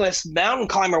 cyclist, mountain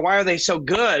climber, why are they so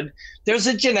good? There's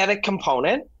a genetic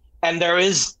component, and there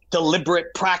is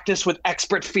deliberate practice with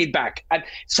expert feedback.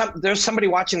 There's somebody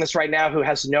watching this right now who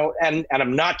has and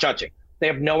I'm not judging, They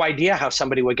have no idea how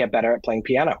somebody would get better at playing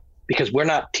piano because we're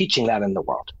not teaching that in the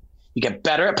world. You get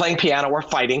better at playing piano or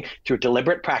fighting through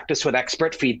deliberate practice with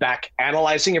expert feedback,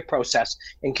 analyzing your process,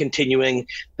 and continuing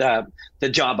the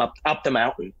job up the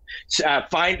mountain.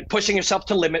 Pushing yourself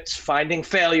to limits, finding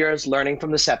failures, learning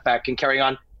from the setback, and carrying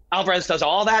on. Alvarez does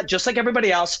all that just like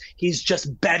everybody else. He's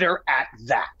just better at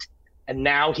that. And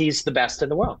now he's the best in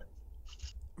the world.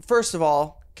 First of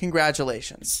all,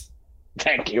 congratulations.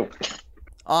 Thank you.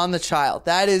 On the child.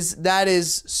 That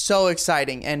is so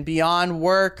exciting. And beyond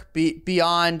work,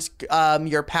 beyond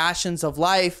your passions of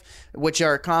life, which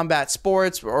are combat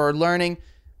sports or learning,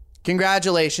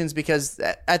 congratulations, because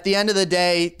at the end of the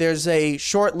day, there's a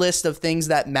short list of things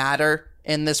that matter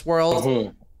in this world.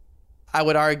 Mm-hmm. I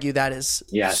would argue that is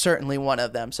certainly one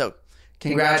of them. So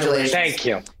congratulations. Thank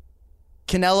you.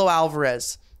 Canelo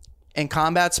Alvarez in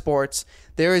combat sports.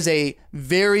 There is a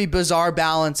very bizarre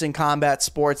balance in combat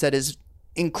sports that is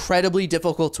incredibly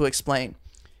difficult to explain.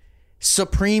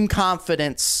 Supreme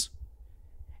confidence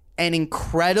and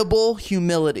incredible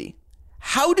humility.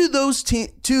 How do those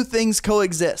two things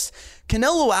coexist?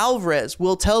 Canelo Alvarez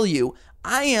will tell you,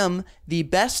 I am the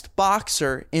best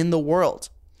boxer in the world.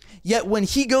 Yet when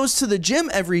he goes to the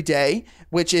gym every day,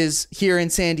 which is here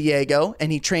in San Diego,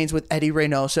 and he trains with Eddie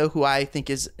Reynoso, who I think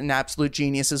is an absolute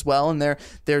genius as well, and they're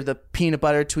the peanut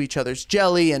butter to each other's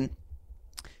jelly, and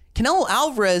Canelo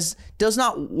Alvarez does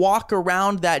not walk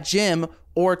around that gym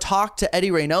or talk to Eddie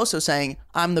Reynoso saying,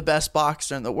 I'm the best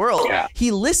boxer in the world. Yeah.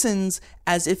 He listens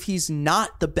as if he's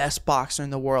not the best boxer in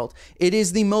the world. It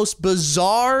is the most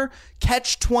bizarre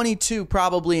catch-22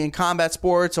 probably in combat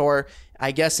sports, or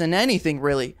I guess in anything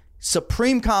really.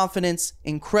 Supreme confidence,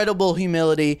 incredible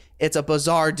humility. It's a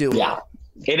bizarre duo. Yeah,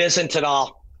 it isn't at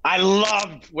all. I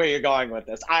love where you're going with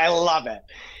this. I love it.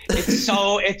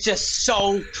 It's just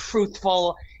so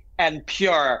truthful and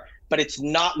pure, but it's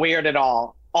not weird at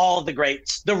all. All the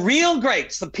greats, the real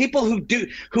greats, the people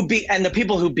and the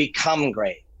people who become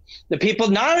great, the people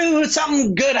not who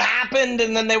something good happened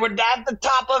and then they were at the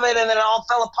top of it and then it all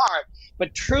fell apart,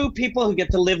 but true people who get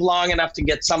to live long enough to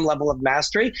get some level of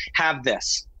mastery have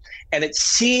this. And it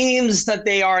seems that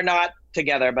they are not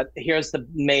together, but here's the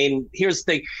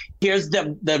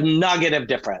nugget of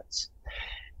difference.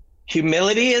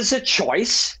 Humility is a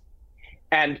choice,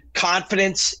 and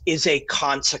confidence is a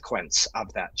consequence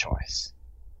of that choice.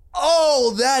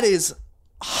 Oh, that is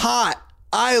hot.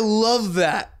 I love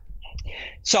that.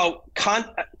 So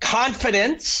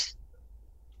confidence,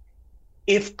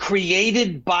 if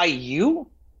created by you,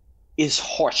 is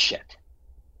horseshit.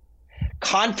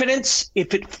 Confidence,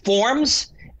 if it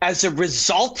forms as a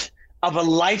result of a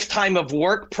lifetime of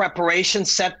work, preparation,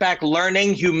 setback,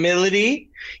 learning, humility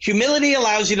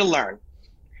allows you to learn.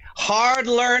 Hard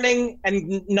learning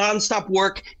and nonstop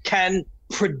work can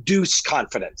produce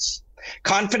confidence.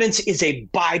 Confidence is a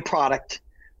byproduct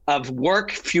of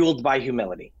work fueled by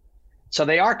humility. So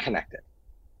they are connected.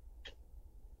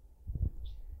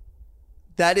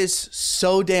 That is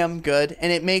so damn good,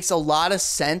 and it makes a lot of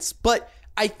sense, but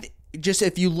just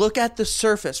if you look at the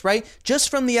surface, right? Just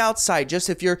from the outside, just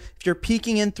if you're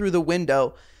peeking in through the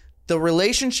window, the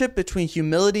relationship between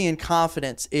humility and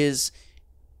confidence is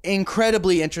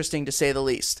incredibly interesting to say the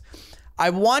least.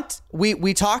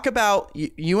 We talk about,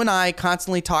 you and I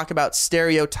constantly talk about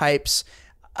stereotypes,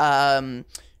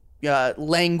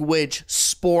 language,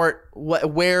 sport,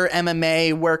 where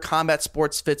MMA, where combat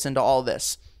sports fits into all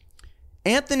this.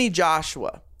 Anthony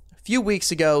Joshua, a few weeks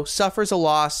ago, suffers a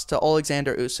loss to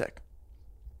Alexander Usyk.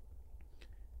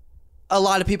 A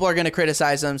lot of people are going to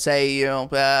criticize him, say,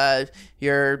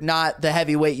 you're not the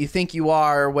heavyweight you think you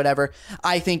are or whatever.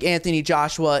 I think Anthony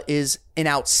Joshua is an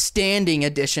outstanding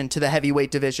addition to the heavyweight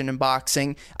division in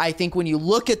boxing. I think when you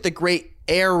look at the great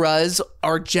eras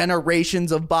or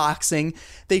generations of boxing,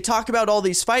 they talk about all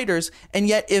these fighters, and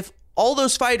yet if all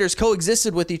those fighters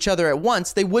coexisted with each other at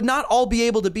once, they would not all be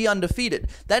able to be undefeated.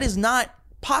 That is not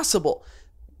possible.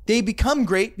 They become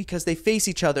great because they face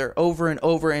each other over and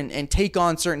over and take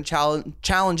on certain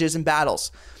challenges and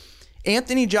battles.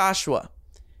 Anthony Joshua,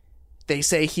 they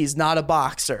say he's not a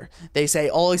boxer. They say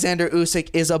Alexander Usyk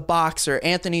is a boxer.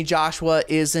 Anthony Joshua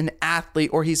is an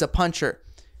athlete or he's a puncher.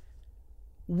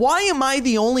 Why am I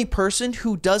the only person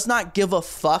who does not give a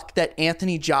fuck that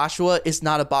Anthony Joshua is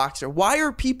not a boxer? Why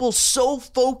are people so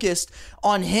focused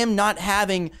on him not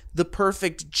having the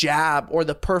perfect jab or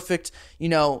the perfect,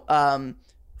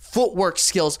 footwork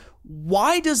skills?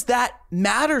 Why does that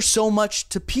matter so much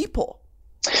to people?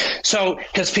 So,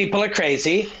 because people are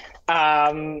crazy,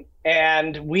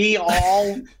 and we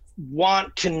all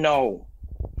want to know.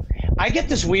 I get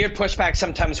this weird pushback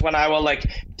sometimes when I will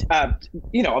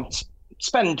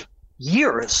spend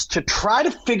years to try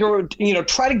to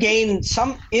try to gain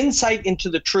some insight into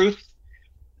the truth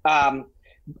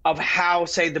of how,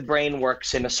 say, the brain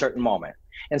works in a certain moment.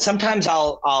 And sometimes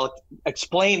I'll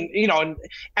explain,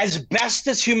 as best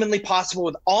as humanly possible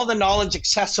with all the knowledge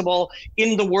accessible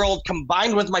in the world,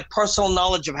 combined with my personal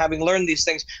knowledge of having learned these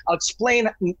things, I'll explain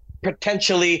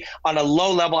potentially on a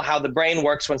low level how the brain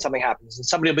works when something happens. And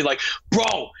somebody will be like,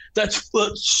 bro, that's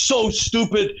so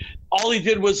stupid. All he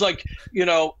did was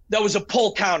that was a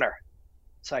pull counter.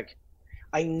 It's like,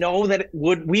 I know that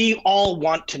we all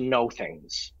want to know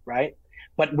things, right?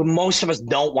 But most of us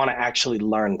don't want to actually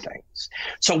learn things.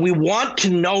 So we want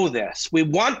to know this. We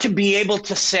want to be able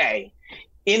to say,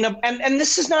 and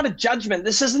this is not a judgment.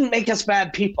 This doesn't make us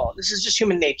bad people. This is just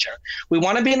human nature. We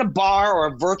want to be in a bar or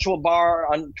a virtual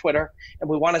bar on Twitter, and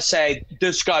we want to say,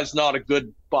 this guy's not a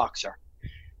good boxer.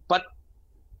 But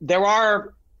there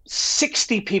are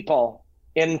 60 people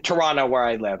in Toronto where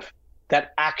I live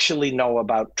that actually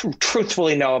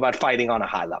truthfully know about fighting on a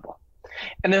high level.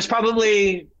 And there's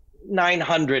probably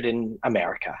 900 in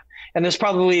America. And there's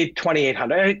probably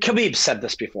 2,800. Khabib said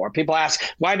this before. People ask,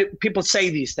 why do people say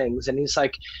these things? And he's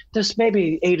like, there's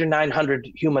maybe 800 or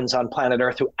 900 humans on planet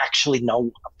Earth who actually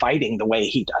know fighting the way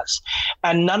he does.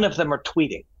 And none of them are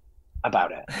tweeting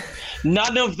about it.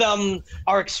 None of them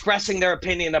are expressing their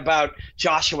opinion about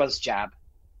Joshua's jab.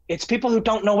 It's people who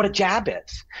don't know what a jab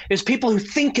is. It's people who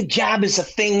think a jab is a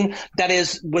thing that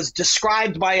was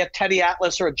described by a Teddy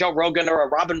Atlas or a Joe Rogan or a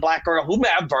Robin Black or a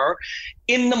whomever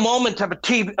in the moment of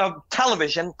of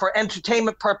television for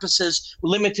entertainment purposes,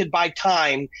 limited by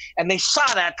time. And they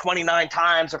saw that 29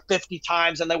 times or 50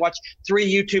 times, and they watched 3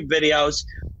 YouTube videos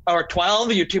or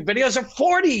 12 YouTube videos or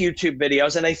 40 YouTube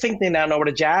videos, and they think they now know what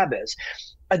a jab is.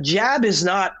 A jab is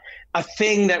not a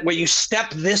thing where you step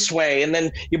this way and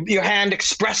then your hand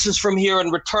expresses from here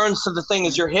and returns to the thing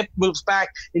as your hip moves back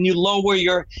and you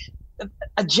lower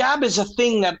a jab is a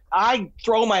thing that I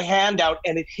throw my hand out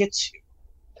and it hits you.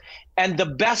 And the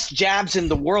best jabs in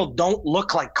the world don't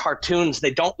look like cartoons.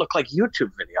 They don't look like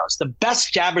YouTube videos. The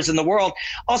best jabbers in the world.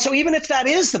 Also, even if that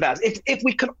is the best, if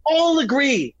we could all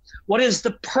agree what is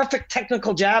the perfect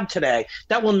technical jab today,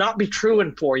 that will not be true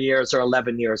in 4 years or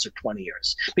 11 years or 20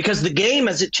 years. Because the game,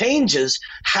 as it changes,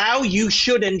 how you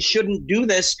should and shouldn't do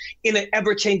this in an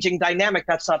ever-changing dynamic,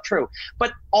 that's not true.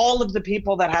 But all of the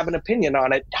people that have an opinion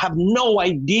on it have no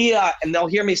idea, and they'll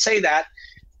hear me say that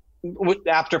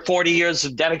after 40 years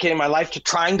of dedicating my life to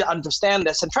trying to understand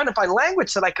this and trying to find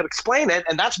language that I could explain it,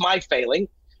 and that's my failing.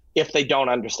 If they don't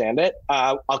understand it,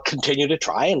 I'll continue to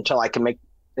try until I can make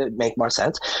more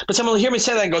sense. But someone will hear me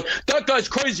say that and goes, that guy's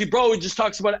crazy, bro. He just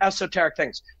talks about esoteric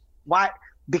things. Why?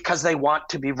 Because they want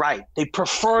to be right. They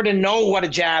prefer to know what a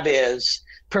jab is,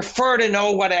 prefer to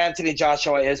know what Anthony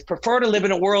Joshua is, prefer to live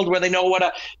in a world where they know what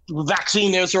a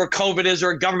vaccine is or a COVID is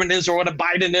or a government is or what a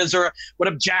Biden is or what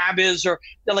a jab is, or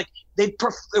they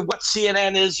prefer what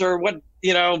CNN is or what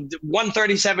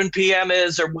 1:37 p.m.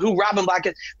 is or who Robin Black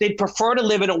is. They prefer to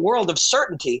live in a world of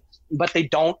certainty, but they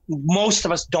don't. Most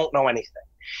of us don't know anything.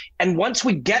 And once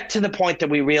we get to the point that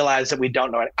we realize that we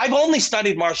don't know it, I've only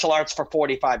studied martial arts for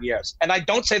 45 years, and I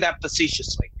don't say that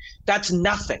facetiously. That's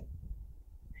nothing.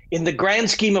 In the grand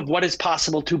scheme of what is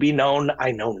possible to be known,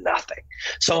 I know nothing.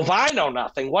 So if I know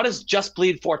nothing, what does Just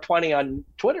Bleed 420 on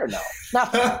Twitter know?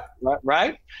 Nothing,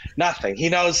 right? Nothing. He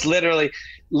knows literally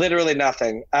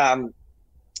nothing.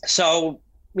 So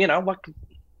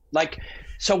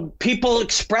people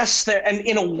express and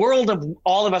in a world of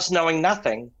all of us knowing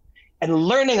nothing, and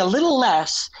learning a little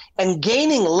less and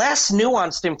gaining less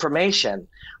nuanced information,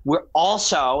 we're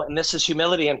also, and this is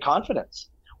humility and confidence,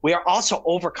 we are also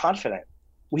overconfident.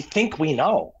 We think we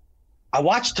know. I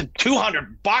watched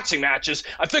 200 boxing matches.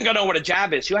 I think I know what a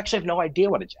jab is. You actually have no idea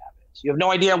what a jab is. You have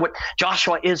no idea what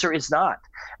Joshua is or is not.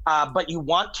 But you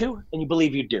want to, and you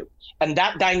believe you do. And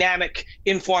that dynamic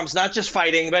informs not just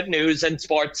fighting, but news and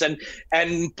sports and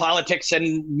politics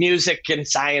and music and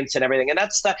science and everything. And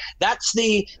that's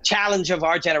the challenge of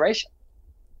our generation.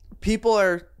 People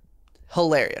are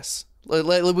hilarious.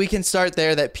 We can start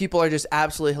there, that people are just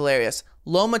absolutely hilarious.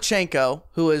 Lomachenko,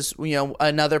 who is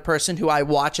another person who I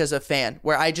watch as a fan,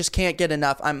 where I just can't get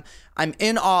enough. I'm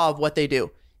in awe of what they do.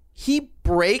 He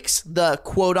breaks the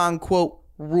quote unquote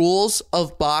rules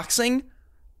of boxing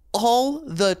all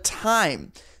the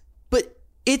time, but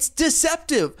it's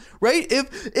deceptive, right?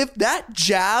 If that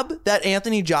jab that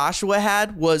Anthony Joshua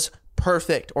had was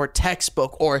perfect or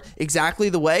textbook or exactly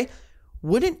the way,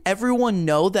 wouldn't everyone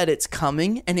know that it's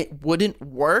coming and it wouldn't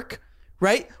work,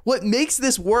 right? What makes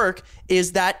this work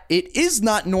is that it is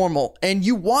not normal and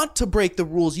you want to break the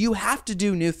rules. You have to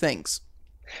do new things.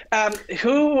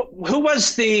 Who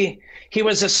was he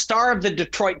was a star of the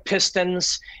Detroit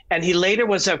Pistons, and he later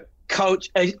was a coach,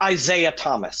 Isaiah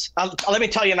Thomas. Let me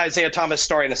tell you an Isaiah Thomas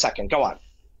story in a second. Go on.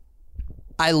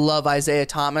 I love Isaiah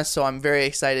Thomas, so I'm very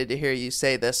excited to hear you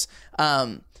say this.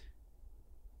 I'm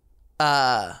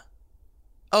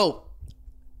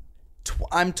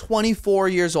 24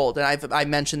 years old, and I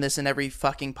mentioned this in every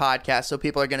fucking podcast, so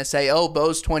people are going to say, oh,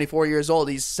 Bo's 24 years old.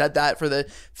 He's said that for the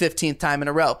 15th time in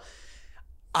a row.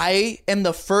 I am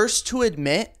the first to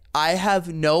admit I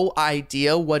have no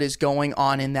idea what is going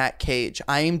on in that cage.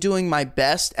 I am doing my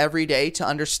best every day to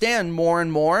understand more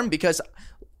and more because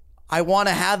I want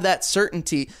to have that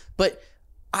certainty, but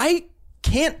I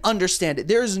can't understand it.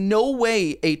 There's no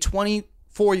way a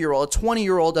 24-year-old, a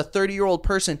 20-year-old, a 30-year-old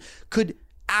person could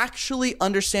actually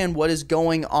understand what is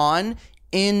going on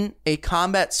in a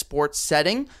combat sports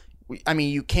setting. I mean,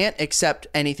 you can't accept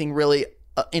anything really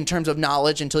in terms of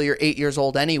knowledge until you're 8 years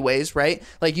old anyways, right?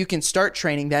 Like you can start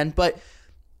training then, but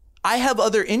I have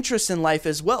other interests in life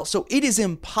as well. So it is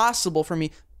impossible for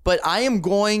me, but I am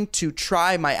going to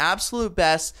try my absolute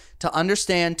best to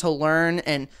understand, to learn,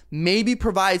 and maybe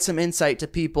provide some insight to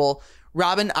people.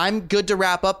 Robin, I'm good to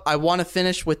wrap up. I want to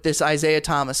finish with this Isaiah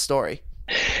Thomas story.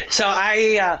 So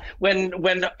when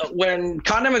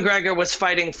Conor McGregor was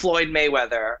fighting Floyd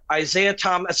Mayweather, Isaiah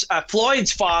Thomas,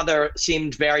 Floyd's father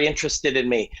seemed very interested in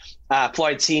me,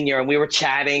 Floyd Sr., and we were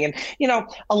chatting. And,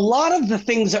 a lot of the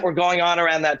things that were going on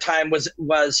around that time was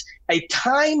a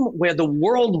time where the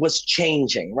world was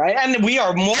changing, right? And we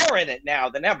are more in it now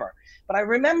than ever. But I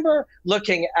remember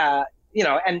looking at,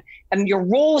 and your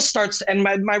role starts, and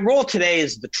my role today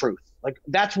is the truth. Like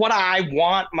that's what I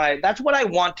want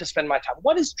to spend my time.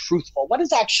 What is truthful? What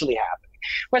is actually happening?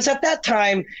 Whereas at that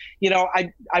time,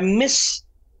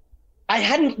 I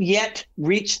hadn't yet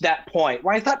reached that point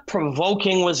where I thought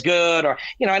provoking was good, or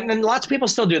and lots of people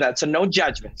still do that. So no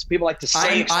judgments. People like to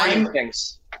say extreme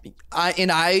things.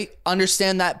 I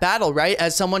understand that battle, right?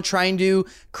 As someone trying to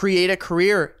create a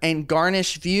career and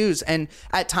garnish views, and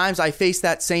at times I face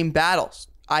that same battles.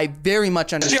 I very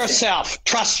much understand.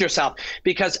 Trust yourself,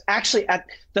 because actually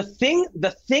the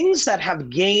things that have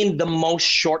gained the most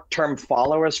short-term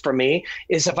followers for me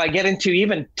is if I get into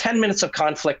even 10 minutes of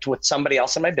conflict with somebody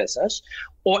else in my business,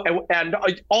 and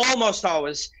almost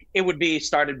always it would be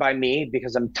started by me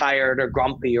because I'm tired or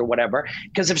grumpy or whatever.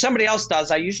 Because if somebody else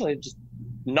does, I usually just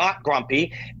not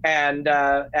grumpy and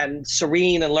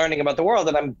serene and learning about the world,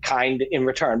 and I'm kind in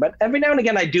return. But every now and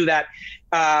again I do that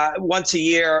once a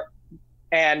year,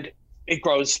 and it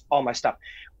grows all my stuff.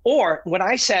 Or when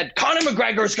I said Conor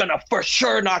McGregor is going to for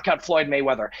sure knock out Floyd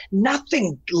Mayweather,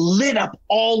 nothing lit up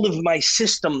all of my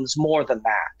systems more than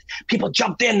that. People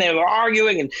jumped in, they were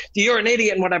arguing, and you're an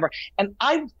idiot and whatever. And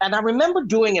I remember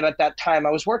doing it at that time. I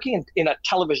was working in a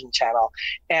television channel,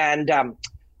 and I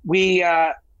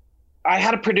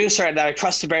had a producer that I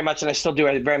trusted very much, and I still do.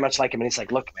 I very much like him. And he's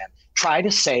like, look, man, try to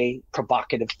say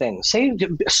provocative things, say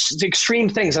extreme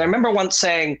things. And I remember once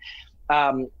saying,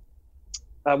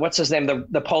 what's his name?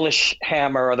 The Polish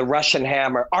hammer or the Russian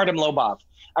hammer, Artem Lobov.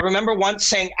 I remember once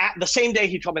saying the same day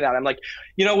he told me that, I'm like,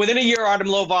 within a year, Artem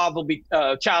Lobov will be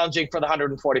challenging for the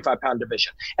 145-pound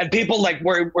division. And people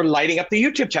were lighting up the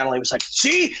YouTube channel. He was like,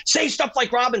 see, say stuff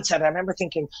like Robin said. And I remember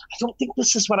thinking, I don't think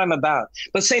this is what I'm about.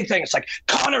 But same thing. It's like,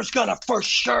 Conor's going to for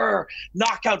sure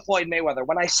knock out Floyd Mayweather.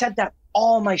 When I said that,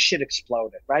 all my shit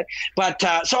exploded, right? But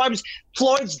so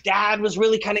Floyd's dad was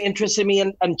really kind of interested in me,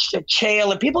 and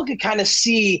Chael, and people could kind of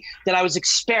see that I was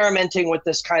experimenting with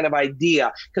this kind of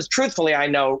idea, because truthfully, I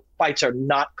know fights are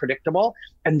not predictable,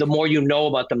 and the more you know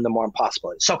about them, the more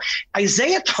impossible it is. So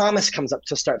Isaiah Thomas comes up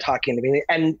to start talking to me,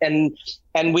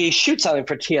 and we shoot something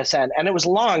for TSN, and it was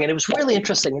long, and it was really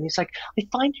interesting. And he's like, I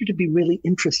find you to be really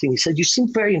interesting. He said, you seem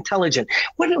very intelligent.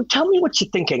 Tell me what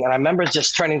you're thinking. And I remember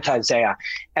just turning to Isaiah,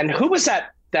 and who was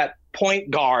that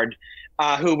point guard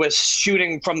who was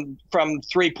shooting from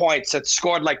 3 points that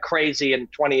scored like crazy in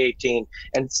 2018?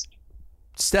 And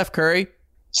Steph Curry,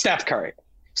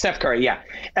 yeah.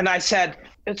 And I said,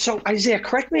 so Isaiah,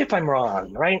 correct me if I'm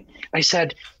wrong, right? I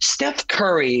said, Steph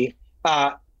Curry,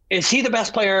 is he the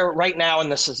best player right now?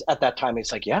 And this is at that time,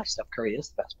 he's like, yeah, Steph Curry is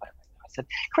the best player right now. I said,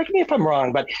 correct me if I'm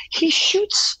wrong, but he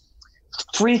shoots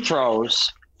free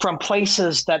throws from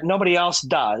places that nobody else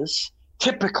does,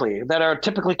 that are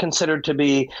typically considered to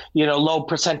be, low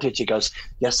percentage. He goes,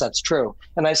 yes, that's true.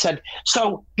 And I said,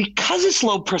 so because it's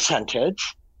low percentage,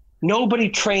 nobody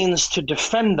trains to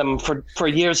defend them for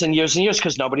years and years and years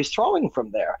because nobody's throwing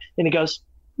from there. And he goes,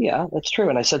 yeah, that's true.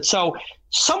 And I said, so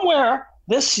somewhere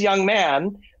this young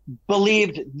man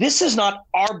believed this is not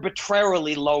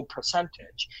arbitrarily low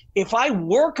percentage. If I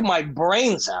work my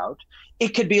brains out,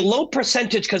 it could be low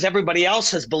percentage because everybody else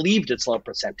has believed it's low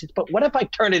percentage. But what if I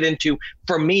turn it into,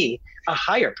 for me, a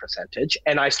higher percentage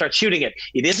and I start shooting it?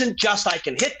 It isn't just I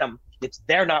can hit them. It's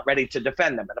they're not ready to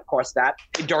defend them. And of course, that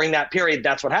during that period,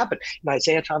 that's what happened. And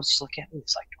Isaiah Thomas just looked at me.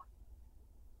 He's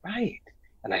like, right.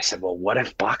 And I said, well, what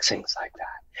if boxing's like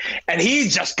that? And he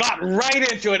just got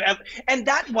right into it. And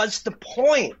that was the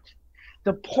point.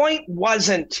 The point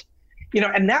wasn't,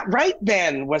 and that right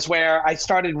then was where I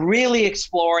started really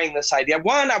exploring this idea.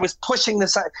 One, I was pushing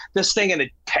this thing and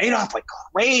it paid off like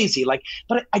crazy.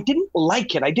 But I didn't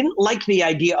like it. I didn't like the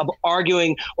idea of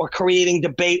arguing or creating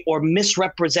debate or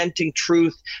misrepresenting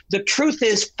truth. The truth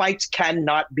is fights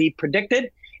cannot be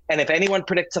predicted. And if anyone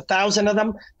predicts 1,000 of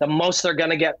them, the most they're going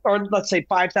to get, or let's say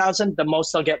 5,000, the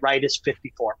most they'll get right is 54%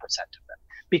 of them,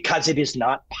 because it is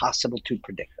not possible to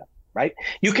predict them, right?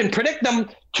 You can predict them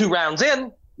 2 rounds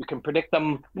in. You can predict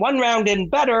them 1 round in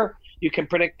better. You can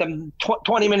predict them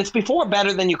 20 minutes before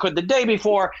better than you could the day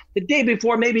before. The day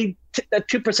before, maybe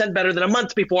 2% better than a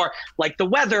month before, like the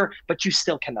weather, but you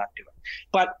still cannot do it.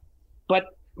 But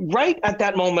right at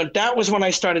that moment, that was when I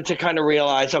started to kind of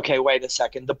realize, okay, wait a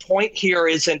second. The point here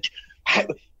isn't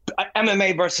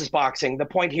MMA versus boxing. The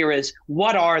point here is,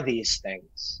 what are these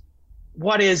things?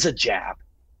 What is a jab?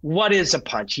 What is a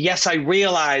punch? Yes, I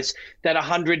realize that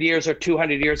 100 years or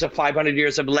 200 years or 500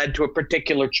 years have led to a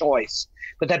particular choice,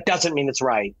 but that doesn't mean it's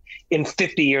right. In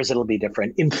 50 years, it'll be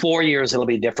different. In 4 years, it'll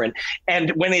be different.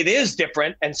 And when it is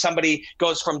different and somebody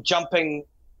goes from jumping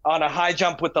on a high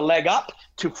jump with the leg up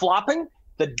to flopping,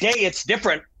 the day it's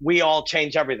different, we all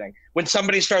change everything. When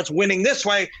somebody starts winning this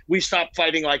way, we stop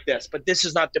fighting like this. But this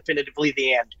is not definitively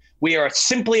the end. We are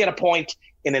simply at a point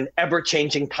in an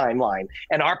ever-changing timeline.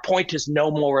 And our point is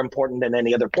no more important than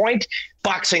any other point.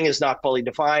 Boxing is not fully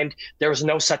defined. There is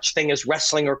no such thing as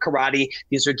wrestling or karate.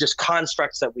 These are just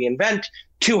constructs that we invent.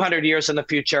 200 years in the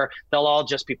future, they'll all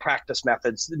just be practice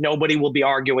methods. Nobody will be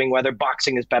arguing whether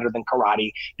boxing is better than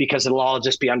karate, because it'll all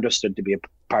just be understood to be a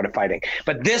part of fighting.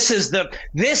 But this is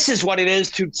what it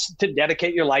is to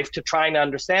dedicate your life to trying to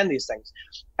understand these things.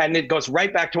 And it goes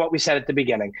right back to what we said at the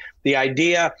beginning. The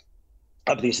idea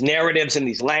of these narratives and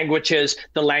these languages,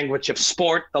 the language of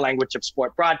sport, the language of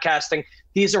sport broadcasting.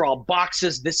 These are all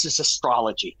boxes. This is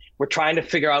astrology. We're trying to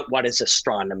figure out what is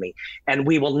astronomy. And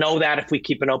we will know that if we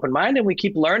keep an open mind and we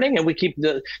keep learning and we keep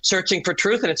searching for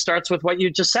truth. And it starts with what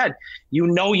you just said. You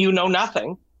know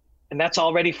nothing. And that's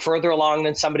already further along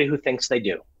than somebody who thinks they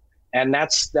do. And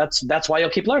that's why you'll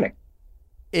keep learning.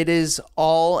 It is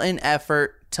all an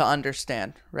effort to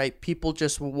understand, right? People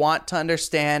just want to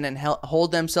understand and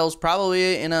hold themselves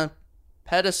probably in a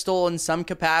pedestal in some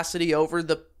capacity over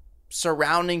the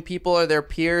surrounding people or their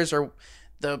peers or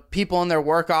the people in their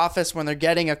work office when they're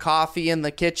getting a coffee in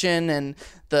the kitchen and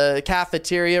the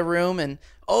cafeteria room. And,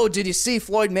 oh, did you see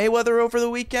Floyd Mayweather over the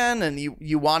weekend? And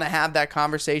you want to have that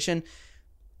conversation.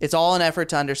 It's all an effort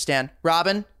to understand.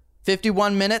 Robin,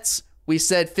 51 minutes. We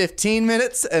said 15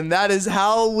 minutes, and that is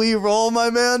how we roll, my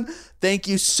man. Thank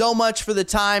you so much for the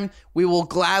time. We will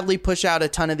gladly push out a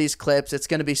ton of these clips. It's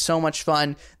going to be so much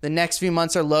fun. The next few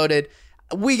months are loaded.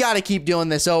 We got to keep doing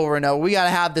this over and over. We got to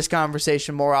have this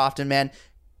conversation more often, man.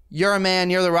 You're a man.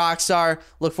 You're the rock star.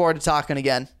 Look forward to talking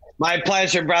again. My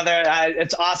pleasure, brother.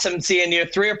 It's awesome seeing you.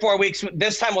 3 or 4 weeks.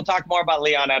 This time we'll talk more about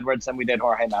Leon Edwards than we did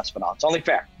Jorge Masvidal. It's only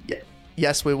fair. Yeah.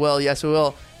 Yes, we will. Yes, we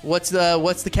will. What's the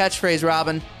catchphrase,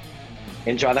 Robin?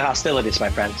 Enjoy the hostilities,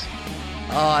 my friends.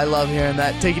 Oh, I love hearing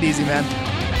that. Take it easy, man.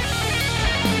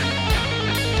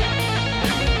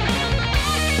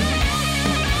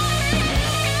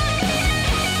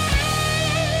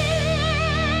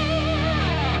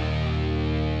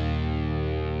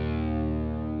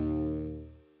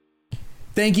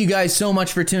 Thank you guys so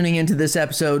much for tuning into this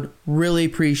episode. Really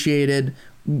appreciated.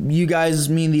 You guys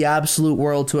mean the absolute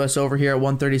world to us over here at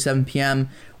 1:37 p.m.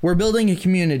 We're building a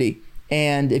community.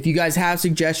 And if you guys have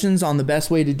suggestions on the best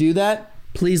way to do that,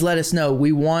 please let us know.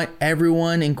 We want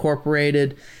everyone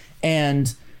incorporated,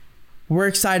 and we're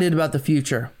excited about the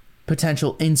future.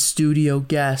 Potential in-studio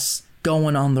guests,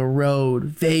 going on the road,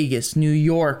 Vegas, New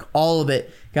York, all of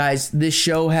it. Guys, this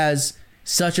show has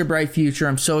such a bright future.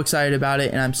 I'm so excited about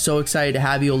it, and I'm so excited to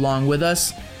have you along with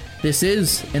us. This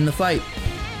is In the Fight.